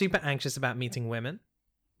 If you're super anxious about meeting women,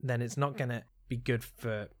 then it's not going to be good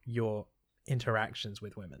for your interactions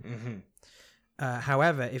with women.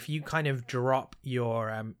 However, if you kind of drop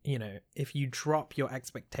your, if you drop your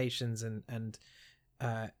expectations and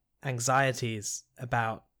anxieties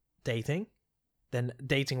about dating, then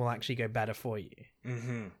dating will actually go better for you.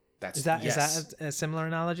 Is that a similar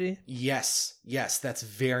analogy? Yes, that's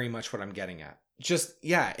very much what I'm getting at.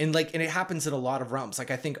 And it happens in a lot of realms.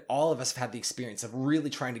 Like, I think all of us have had the experience of really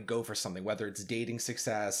trying to go for something, whether it's dating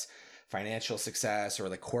success, financial success, or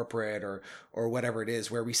like corporate or whatever it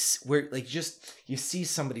is, where you see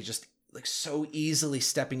somebody just like so easily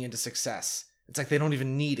stepping into success. It's like they don't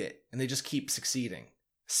even need it and they just keep succeeding.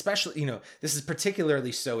 Especially, this is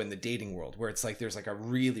particularly so in the dating world, where it's like there's like a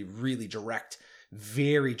really, really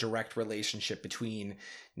very direct relationship between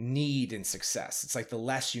need and success. It's like the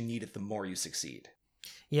less you need it, the more you succeed.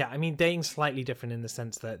 Yeah, I mean, dating's slightly different in the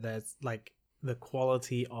sense that there's like the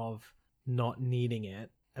quality of not needing it,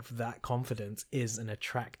 of that confidence, is an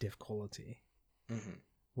attractive quality.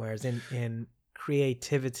 Whereas in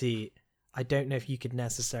creativity, I don't know if you could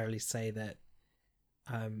necessarily say that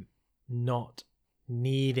not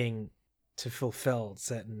needing to fulfill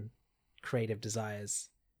certain creative desires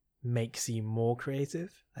makes you more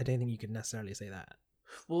creative. I don't think you could necessarily say that.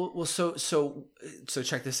 Well, so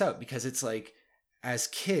check this out, because it's like, as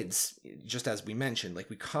kids, just as we mentioned, like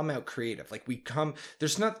we come out creative, like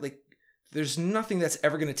there's nothing that's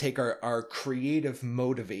ever going to take our creative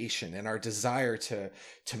motivation and our desire to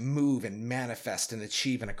move and manifest and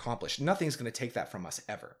achieve and accomplish. Nothing's going to take that from us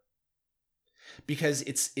ever. because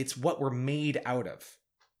it's what we're made out of.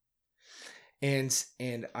 And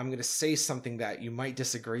I'm going to say something that you might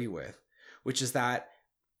disagree with, which is that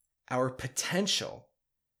our potential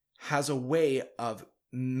has a way of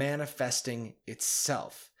manifesting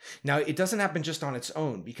itself. Now, it doesn't happen just on its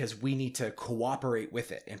own because we need to cooperate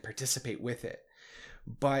with it and participate with it.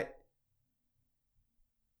 But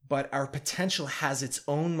our potential has its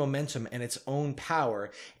own momentum and its own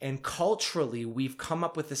power. And culturally, we've come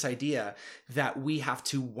up with this idea that we have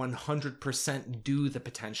to 100% do the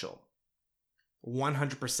potential.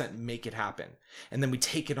 100% make it happen. And then we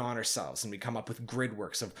take it on ourselves and we come up with grid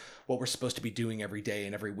works of what we're supposed to be doing every day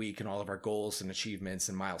and every week and all of our goals and achievements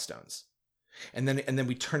and milestones. And then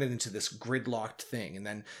we turn it into this gridlocked thing. And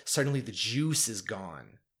then suddenly the juice is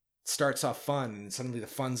gone. It starts off fun and suddenly the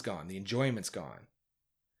fun's gone. The enjoyment's gone.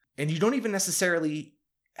 And you don't even necessarily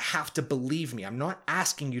have to believe me. I'm not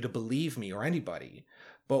asking you to believe me or anybody.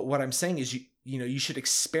 But what I'm saying is you should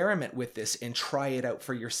experiment with this and try it out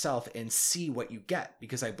for yourself and see what you get,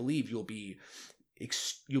 because I believe you'll be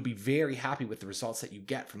very happy with the results that you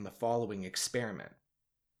get from the following experiment,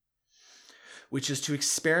 which is to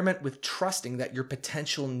experiment with trusting that your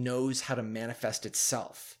potential knows how to manifest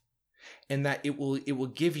itself and that it will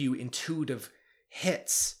give you intuitive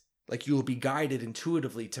hits, like you will be guided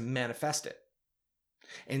intuitively to manifest it.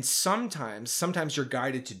 And sometimes you're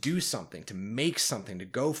guided to do something, to make something, to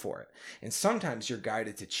go for it. And sometimes you're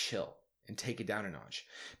guided to chill and take it down a notch.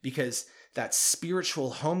 Because that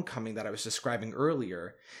spiritual homecoming that I was describing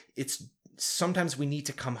earlier, it's sometimes we need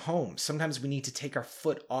to come home. Sometimes we need to take our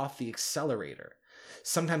foot off the accelerator.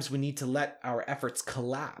 Sometimes we need to let our efforts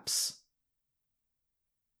collapse.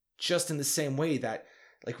 Just in the same way that,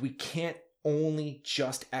 like, we can't only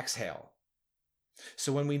just exhale.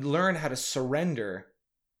 So when we learn how to surrender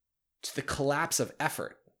to the collapse of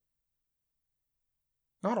effort,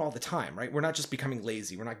 not all the time, right? We're not just becoming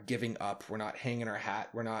lazy. We're not giving up. We're not hanging our hat.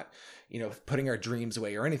 We're not, putting our dreams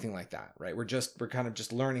away or anything like that, right? We're kind of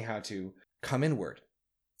just learning how to come inward,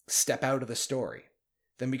 step out of the story.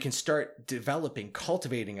 Then we can start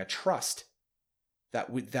cultivating a trust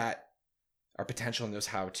that our potential knows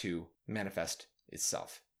how to manifest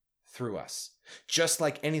itself through us. Just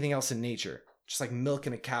like anything else in nature, just like milk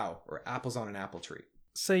in a cow or apples on an apple tree.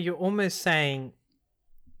 So you're almost saying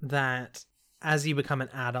that as you become an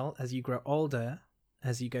adult, as you grow older,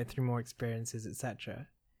 as you go through more experiences, etc.,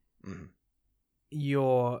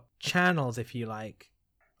 your channels, if you like,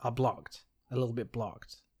 are blocked, a little bit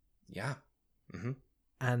blocked. Yeah. Mm-hmm.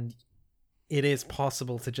 And it is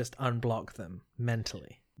possible to just unblock them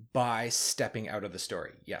mentally. By stepping out of the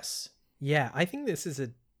story, yes. Yeah, I think this is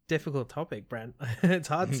a difficult topic, Brent. It's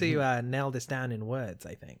hard to nail this down in words,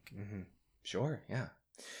 I think. Mm-hmm. Sure, yeah.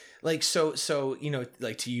 Like, so,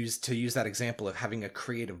 like to use that example of having a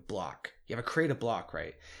creative block. You have a creative block,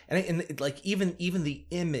 right? And like even the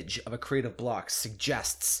image of a creative block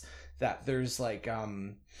suggests that there's like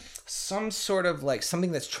some sort of like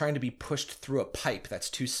something that's trying to be pushed through a pipe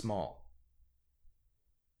that's too small.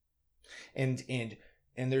 And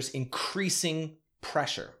there's increasing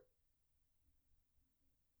pressure,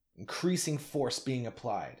 increasing force being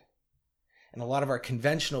applied. And a lot of our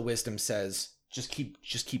conventional wisdom says, just keep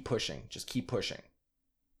pushing, just keep pushing.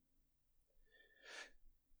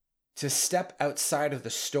 To step outside of the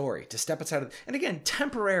story, and again,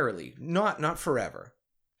 temporarily, not forever,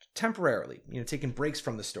 temporarily, taking breaks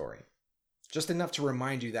from the story, just enough to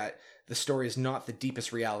remind you that the story is not the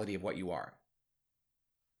deepest reality of what you are.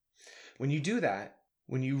 When you do that,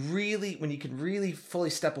 when you can really fully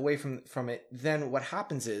step away from it, then what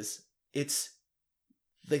happens is it's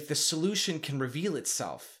like the solution can reveal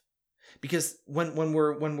itself. Because when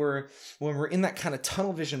we're in that kind of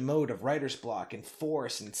tunnel vision mode of writer's block and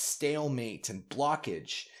force and stalemate and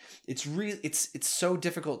blockage, it's so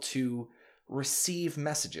difficult to receive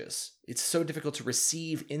messages. It's so difficult to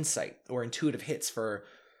receive insight or intuitive hits for,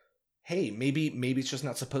 hey, maybe it's just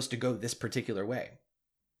not supposed to go this particular way.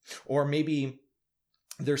 Or maybe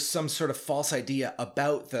there's some sort of false idea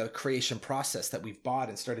about the creation process that we've bought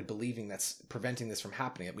and started believing that's preventing this from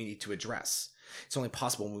happening that we need to address. It's only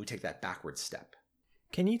possible when we take that backward step.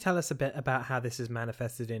 Can you tell us a bit about how this is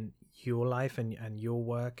manifested in your life and your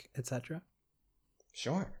work, etc.?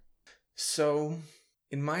 Sure. So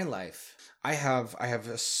in my life, I have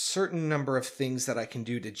a certain number of things that I can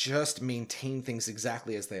do to just maintain things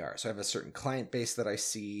exactly as they are. So I have a certain client base that I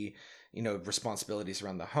see, responsibilities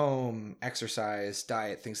around the home, exercise,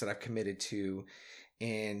 diet, things that I've committed to.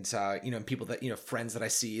 And, people that, friends that I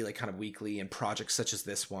see like kind of weekly and projects such as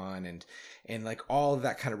this one and like all of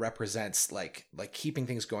that kind of represents like keeping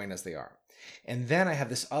things going as they are. And then I have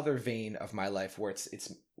this other vein of my life where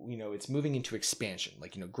it's moving into expansion,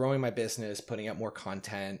 like, growing my business, putting out more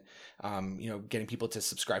content, getting people to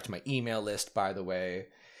subscribe to my email list, by the way,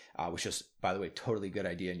 which is, by the way, totally good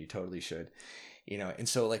idea. And you totally should, and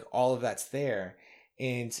so like all of that's there.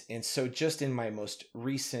 And so just in my most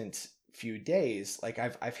recent few days, like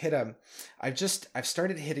I've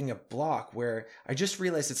started hitting a block where I just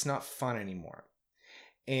realized it's not fun anymore.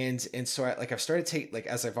 And so I've started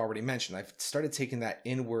as I've already mentioned, I've started taking that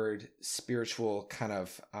inward spiritual kind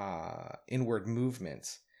of inward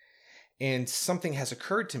movement. And something has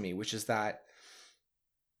occurred to me, which is that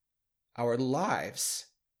our lives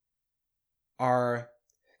are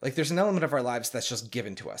like, there's an element of our lives that's just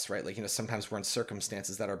given to us, right? Like, sometimes we're in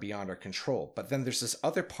circumstances that are beyond our control, but then there's this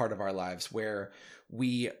other part of our lives where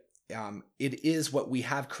it is what we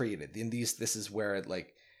have created. This is where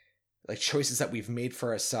like choices that we've made for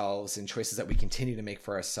ourselves and choices that we continue to make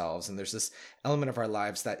for ourselves. And there's this element of our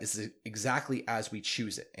lives that is exactly as we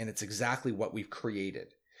choose it. And it's exactly what we've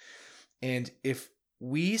created. And if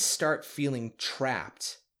we start feeling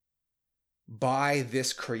trapped by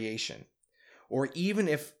this creation, or even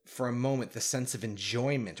if for a moment the sense of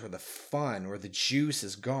enjoyment or the fun or the juice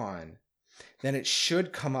is gone, then it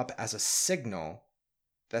should come up as a signal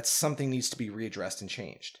that something needs to be readdressed and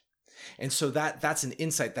changed. And so that's an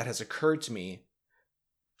insight that has occurred to me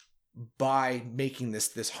by making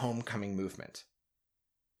this homecoming movement.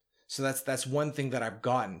 So that's one thing that I've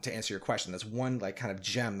gotten, to answer your question. That's one like kind of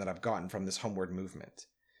gem that I've gotten from this homeward movement.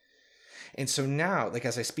 And so now, like,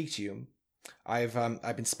 as I speak to you, I've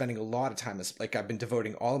been spending a lot of time I've been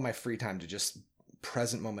devoting all of my free time to just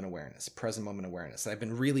present moment awareness. I've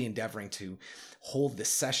been really endeavoring to hold this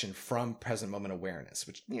session from present moment awareness,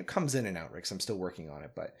 which comes in and out, right? Because I'm still working on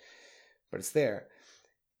it, but it's there.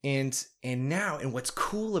 And now, and what's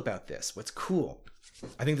cool about this,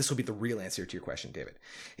 I think this will be the real answer to your question, David,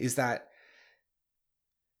 is that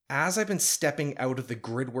as I've been stepping out of the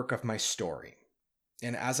grid work of my story,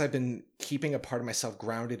 and as I've been keeping a part of myself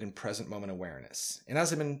grounded in present moment awareness, and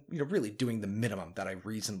as I've been, really doing the minimum that I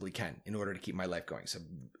reasonably can in order to keep my life going. So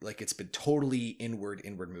like, it's been totally inward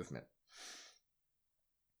movement.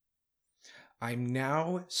 I'm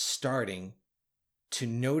now starting to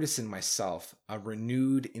notice in myself a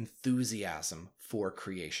renewed enthusiasm for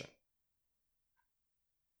creation.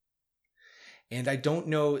 And I don't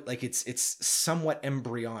know, like, it's somewhat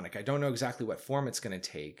embryonic. I don't know exactly what form it's going to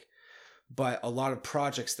take, but a lot of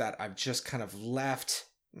projects that I've just kind of left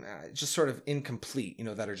just sort of incomplete,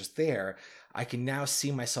 that are just there, I can now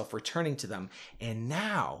see myself returning to them. And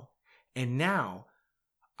now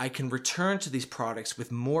I can return to these products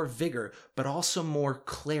with more vigor, but also more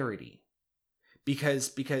clarity.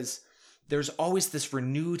 Because there's always this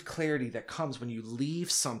renewed clarity that comes when you leave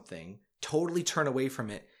something, totally turn away from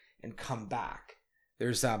it, and come back.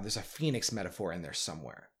 There's a phoenix metaphor in there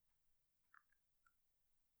somewhere.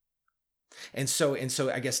 And so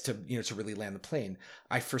I guess to really land the plane,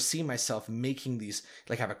 I foresee myself making these,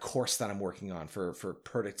 like, I have a course that I'm working on for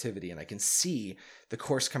productivity, and I can see the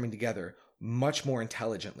course coming together much more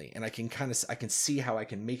intelligently, and I can see how I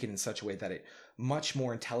can make it in such a way that it much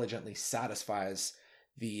more intelligently satisfies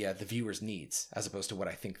the viewer's needs as opposed to what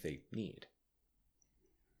I think they need.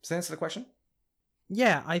 Does that answer the question?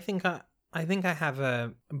 Yeah, I think I have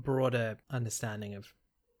a broader understanding of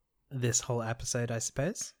this whole episode, I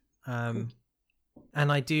suppose. And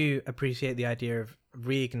I do appreciate the idea of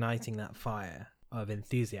reigniting that fire of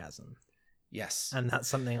enthusiasm. Yes. And that's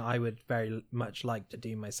something I would very much like to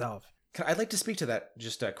do myself. I'd like to speak to that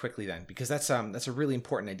just quickly then, because that's a really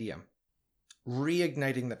important idea.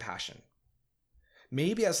 Reigniting the passion.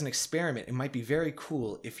 Maybe as an experiment, it might be very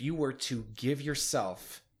cool if you were to give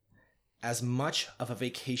yourself as much of a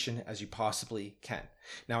vacation as you possibly can.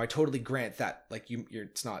 Now, I totally grant that, like,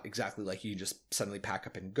 it's not exactly like you just suddenly pack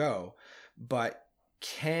up and go, but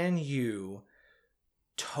can you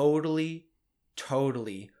totally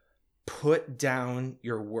put down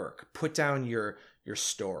your work, put down your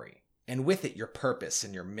story, and with it, your purpose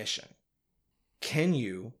and your mission? Can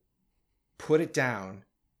you put it down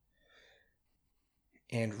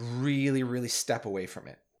and really step away from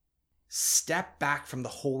it? Step back from the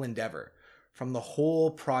whole endeavor, from the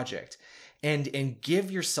whole project, and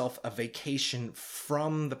give yourself a vacation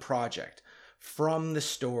from the project, from the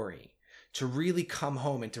story, to really come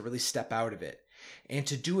home and to really step out of it, and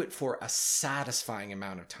to do it for a satisfying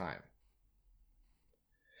amount of time.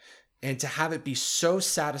 And to have it be so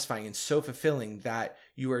satisfying and so fulfilling that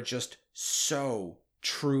you are just so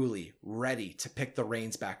truly ready to pick the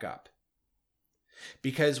reins back up.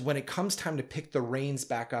 Because when it comes time to pick the reins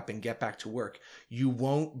back up and get back to work, you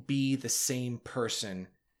won't be the same person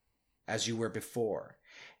as you were before.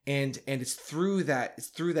 And it's through that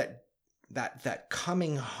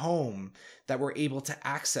coming home that we're able to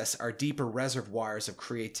access our deeper reservoirs of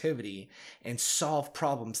creativity and solve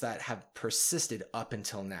problems that have persisted up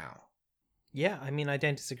until now. Yeah, I mean, I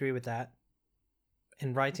don't disagree with that.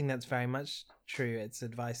 In writing, that's very much true. It's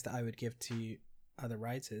advice that I would give to other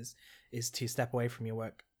writers, is to step away from your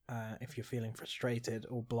work if you're feeling frustrated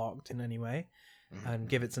or blocked in any way, and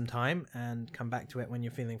give it some time and come back to it when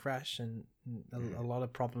you're feeling fresh. And a lot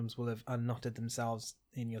of problems will have unknotted themselves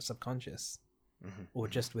in your subconscious, or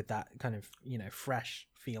just with that kind of, fresh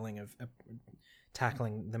feeling of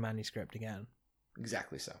tackling the manuscript again.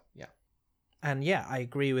 Exactly so, yeah. And yeah, I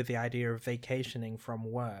agree with the idea of vacationing from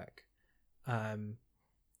work.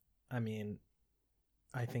 I mean,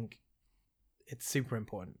 I think it's super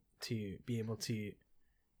important to be able to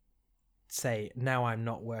say, now I'm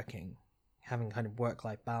not working, having kind of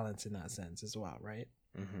work-life balance in that sense as well, right?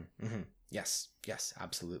 Yes,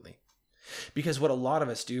 absolutely. Because what a lot of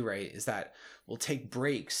us do, right, is that we'll take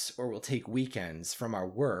breaks or we'll take weekends from our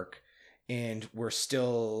work, and we're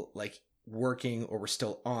still like working, or we're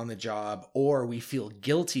still on the job, or we feel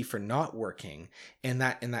guilty for not working, and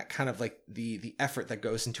that kind of like the effort that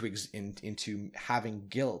goes into having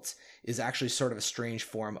guilt is actually sort of a strange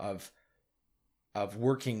form of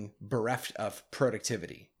working bereft of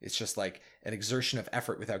productivity. It's just like an exertion of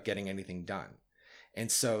effort without getting anything done. And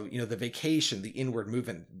so, the vacation, the inward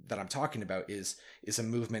movement that I'm talking about is a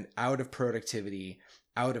movement out of productivity,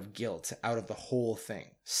 out of guilt, out of the whole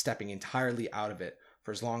thing, stepping entirely out of it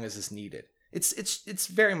for as long as is needed. It's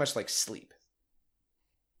very much like sleep,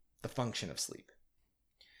 the function of sleep.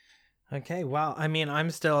 Okay, well, I mean,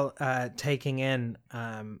 I'm still taking in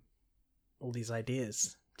all these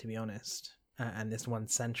ideas, to be honest, and this one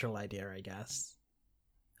central idea, I guess.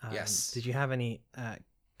 Yes. Did you have any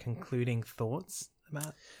concluding thoughts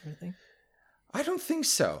about everything? I don't think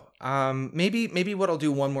so. Maybe what I'll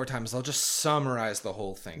do one more time is I'll just summarize the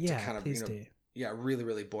whole thing to kind of, please do. Yeah, really,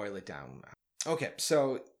 really boil it down. Okay,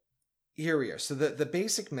 so here we are. So the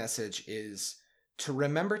basic message is to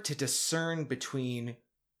remember to discern between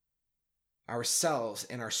ourselves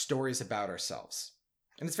and our stories about ourselves.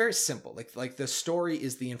 And it's very simple. Like the story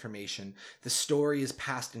is the information. The story is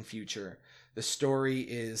past and future. The story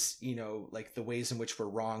is, like the ways in which we're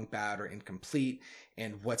wrong, bad, or incomplete,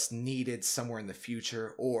 and what's needed somewhere in the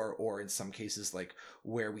future, or in some cases, like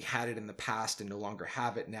where we had it in the past and no longer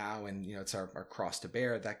have it now, and it's our cross to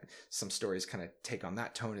bear. That some stories kind of take on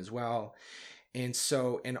that tone as well. And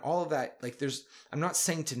so, and all of that, like I'm not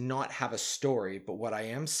saying to not have a story, but what I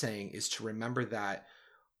am saying is to remember that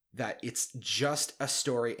it's just a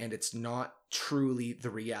story, and it's not truly the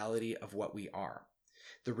reality of what we are.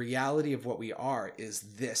 The reality of what we are is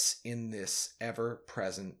this, in this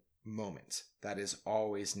ever-present moment that is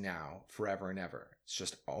always now, forever and ever.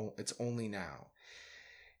 It's only now.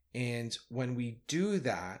 And when we do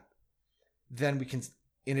that, then we can,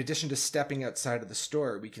 in addition to stepping outside of the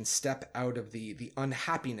story, we can step out of the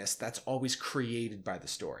unhappiness that's always created by the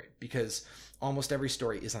story, because almost every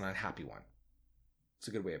story is an unhappy one. It's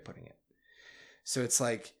a good way of putting it. So it's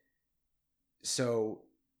like,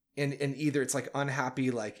 and either it's like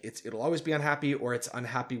unhappy, like it'll always be unhappy, or it's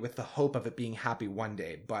unhappy with the hope of it being happy one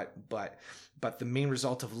day. But the main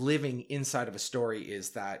result of living inside of a story is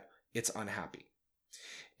that it's unhappy.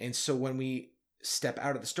 And so when we step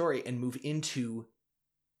out of the story and move into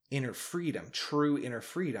inner freedom, true inner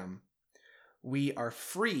freedom, we are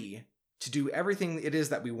free to do everything it is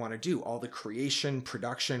that we want to do. All the creation,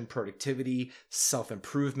 production, productivity,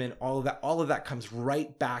 self-improvement, all of that comes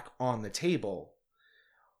right back on the table.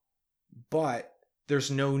 But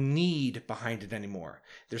there's no need behind it anymore.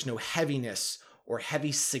 There's no heaviness or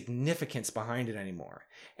heavy significance behind it anymore.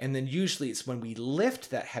 And then usually it's when we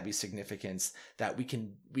lift that heavy significance that we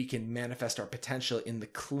can manifest our potential in the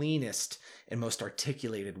cleanest and most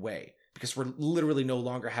articulated way, because we're literally no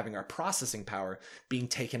longer having our processing power being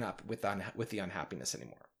taken up with the unhappiness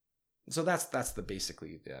anymore. So that's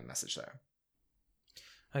basically the message there.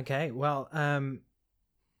 Okay, well,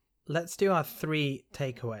 let's do our 3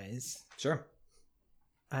 takeaways. Sure.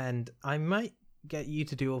 And I might get you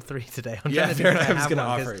to do all 3 today. I was going to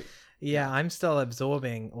offer it. Yeah, I'm still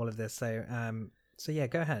absorbing all of this. So yeah,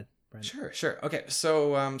 go ahead, Brent. Sure. Okay.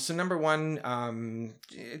 So number 1,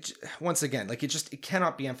 once again, like it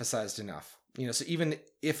cannot be emphasized enough. So even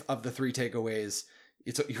if of the 3 takeaways,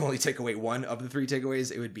 you only take away 1 of the 3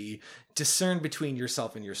 takeaways, it would be discern between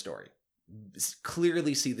yourself and your story.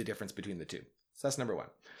 Clearly see the difference between the 2. So that's number 1.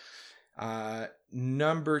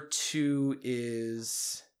 Number 2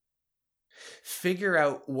 is figure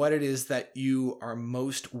out what it is that you are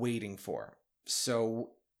most waiting for. So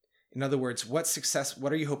In other words,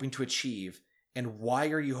 what are you hoping to achieve, and why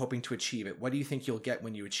are you hoping to achieve it? What do you think you'll get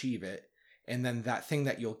when you achieve it? And then that thing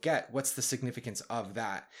that you'll get, what's the significance of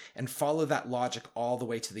that? And follow that logic all the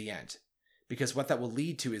way to the end. Because what that will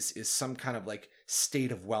lead to is some kind of like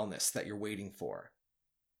state of wellness that you're waiting for.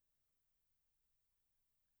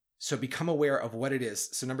 So become aware of what it is.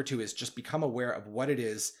 So number 2 is just become aware of what it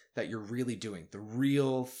is that you're really doing, the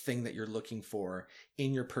real thing that you're looking for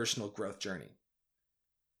in your personal growth journey.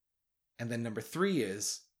 And then number 3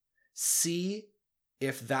 is see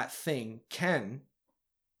if that thing can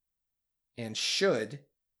and should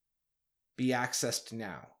be accessed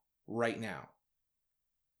now, right now.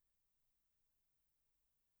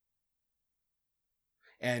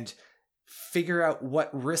 And figure out what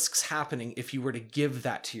risks happening if you were to give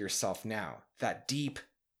that to yourself now, that deep,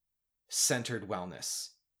 centered wellness.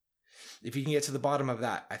 If you can get to the bottom of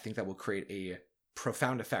that, I think that will create a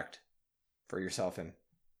profound effect for yourself and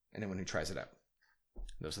anyone who tries it out.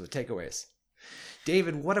 Those are the takeaways.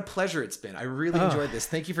 David, what a pleasure it's been. I really enjoyed this.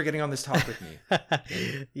 Thank you for getting on this talk with me.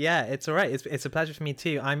 Yeah, it's all right. It's a pleasure for me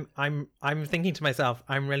too. I'm thinking to myself,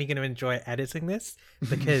 I'm really going to enjoy editing this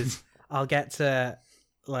because I'll get to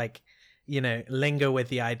linger with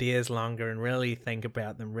the ideas longer and really think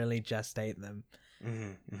about them, really gestate them.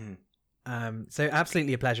 So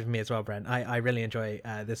absolutely a pleasure for me as well, Brent. I really enjoy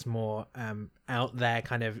this more out there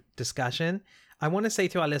kind of discussion. I want to say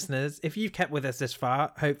to our listeners, if you've kept with us this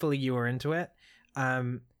far, hopefully you were into it.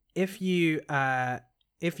 If you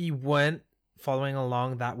weren't following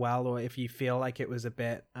along that well, or if you feel like it was a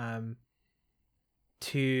bit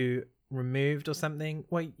too removed or something,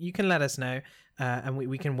 well, you can let us know, and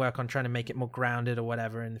we can work on trying to make it more grounded or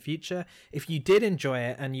whatever in the future. If you did enjoy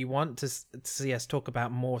it and you want to see us talk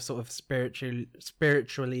about more sort of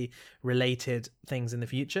spiritually related things in the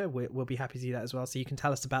future, we'll be happy to do that as well. So you can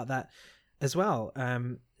tell us about that as well.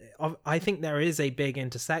 I think there is a big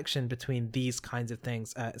intersection between these kinds of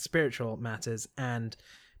things, spiritual matters and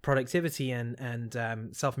productivity and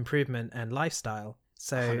self-improvement and lifestyle.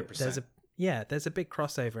 So 100%. There's a big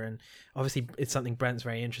crossover, and obviously it's something Brent's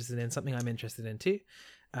very interested in, something I'm interested in too.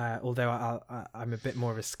 Although I'm a bit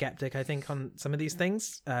more of a skeptic, I think, on some of these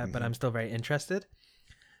things, but I'm still very interested.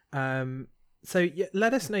 So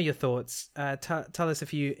let us know your thoughts. Tell us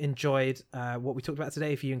if you enjoyed what we talked about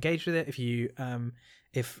today, if you engaged with it,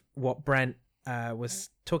 if what Brent was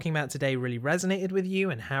talking about today really resonated with you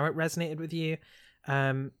and how it resonated with you.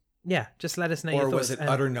 Just let us know your thoughts. Or was it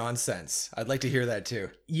utter nonsense? I'd like to hear that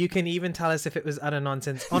too. You can even tell us if it was utter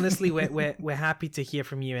nonsense. Honestly, we're happy to hear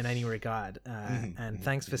from you in any regard. And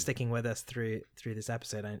thanks for sticking with us through this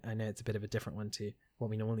episode. I know it's a bit of a different one to what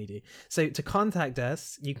we normally do. So to contact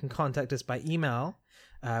us, you can contact us by email.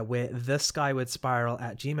 We're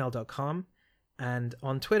theskywardspiral@gmail.com. And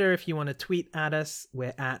on Twitter, if you want to tweet at us,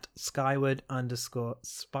 we're at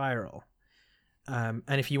skyward_spiral. And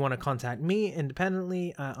if you want to contact me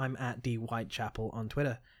independently, I'm at D.Whitechapel on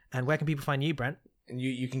Twitter. And where can people find you, Brent? And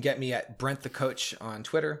you can get me at Brent the Coach on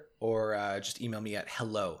Twitter, or just email me at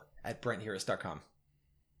hello@brentharris.com.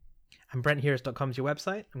 And brentharris.com is your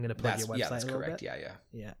website? I'm going to plug your website that's a little correct. bit.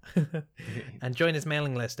 Yeah. And join his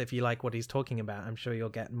mailing list if you like what he's talking about. I'm sure you'll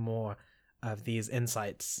get more of these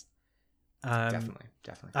insights. Definitely.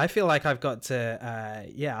 I feel like I've got to,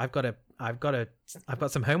 I've got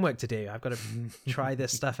some homework to do. I've got to try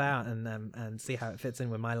this stuff out and see how it fits in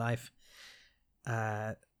with my life.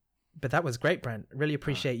 But that was great, Brent. Really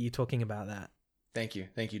appreciate you talking about that. Thank you,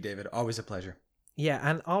 David. Always a pleasure. Yeah,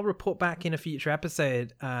 and I'll report back in a future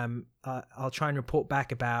episode. I'll try and report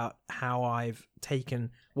back about how I've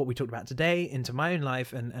taken what we talked about today into my own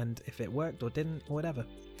life and if it worked or didn't or whatever.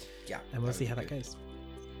 Yeah. And we'll see how that goes.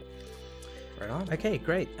 Right on. Okay,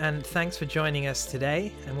 great. And thanks for joining us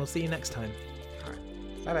today, and we'll see you next time. All right.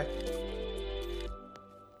 Bye-bye.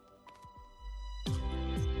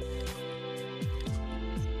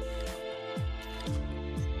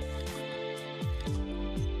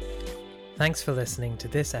 Thanks for listening to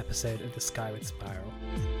this episode of The Skyward Spiral.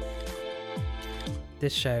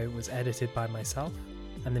 This show was edited by myself,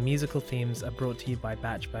 and the musical themes are brought to you by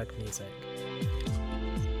Batchberg Music.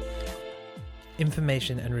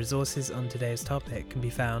 Information and resources on today's topic can be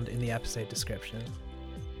found in the episode description.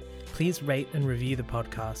 Please rate and review the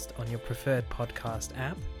podcast on your preferred podcast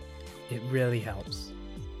app. It really helps.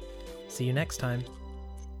 See you next time.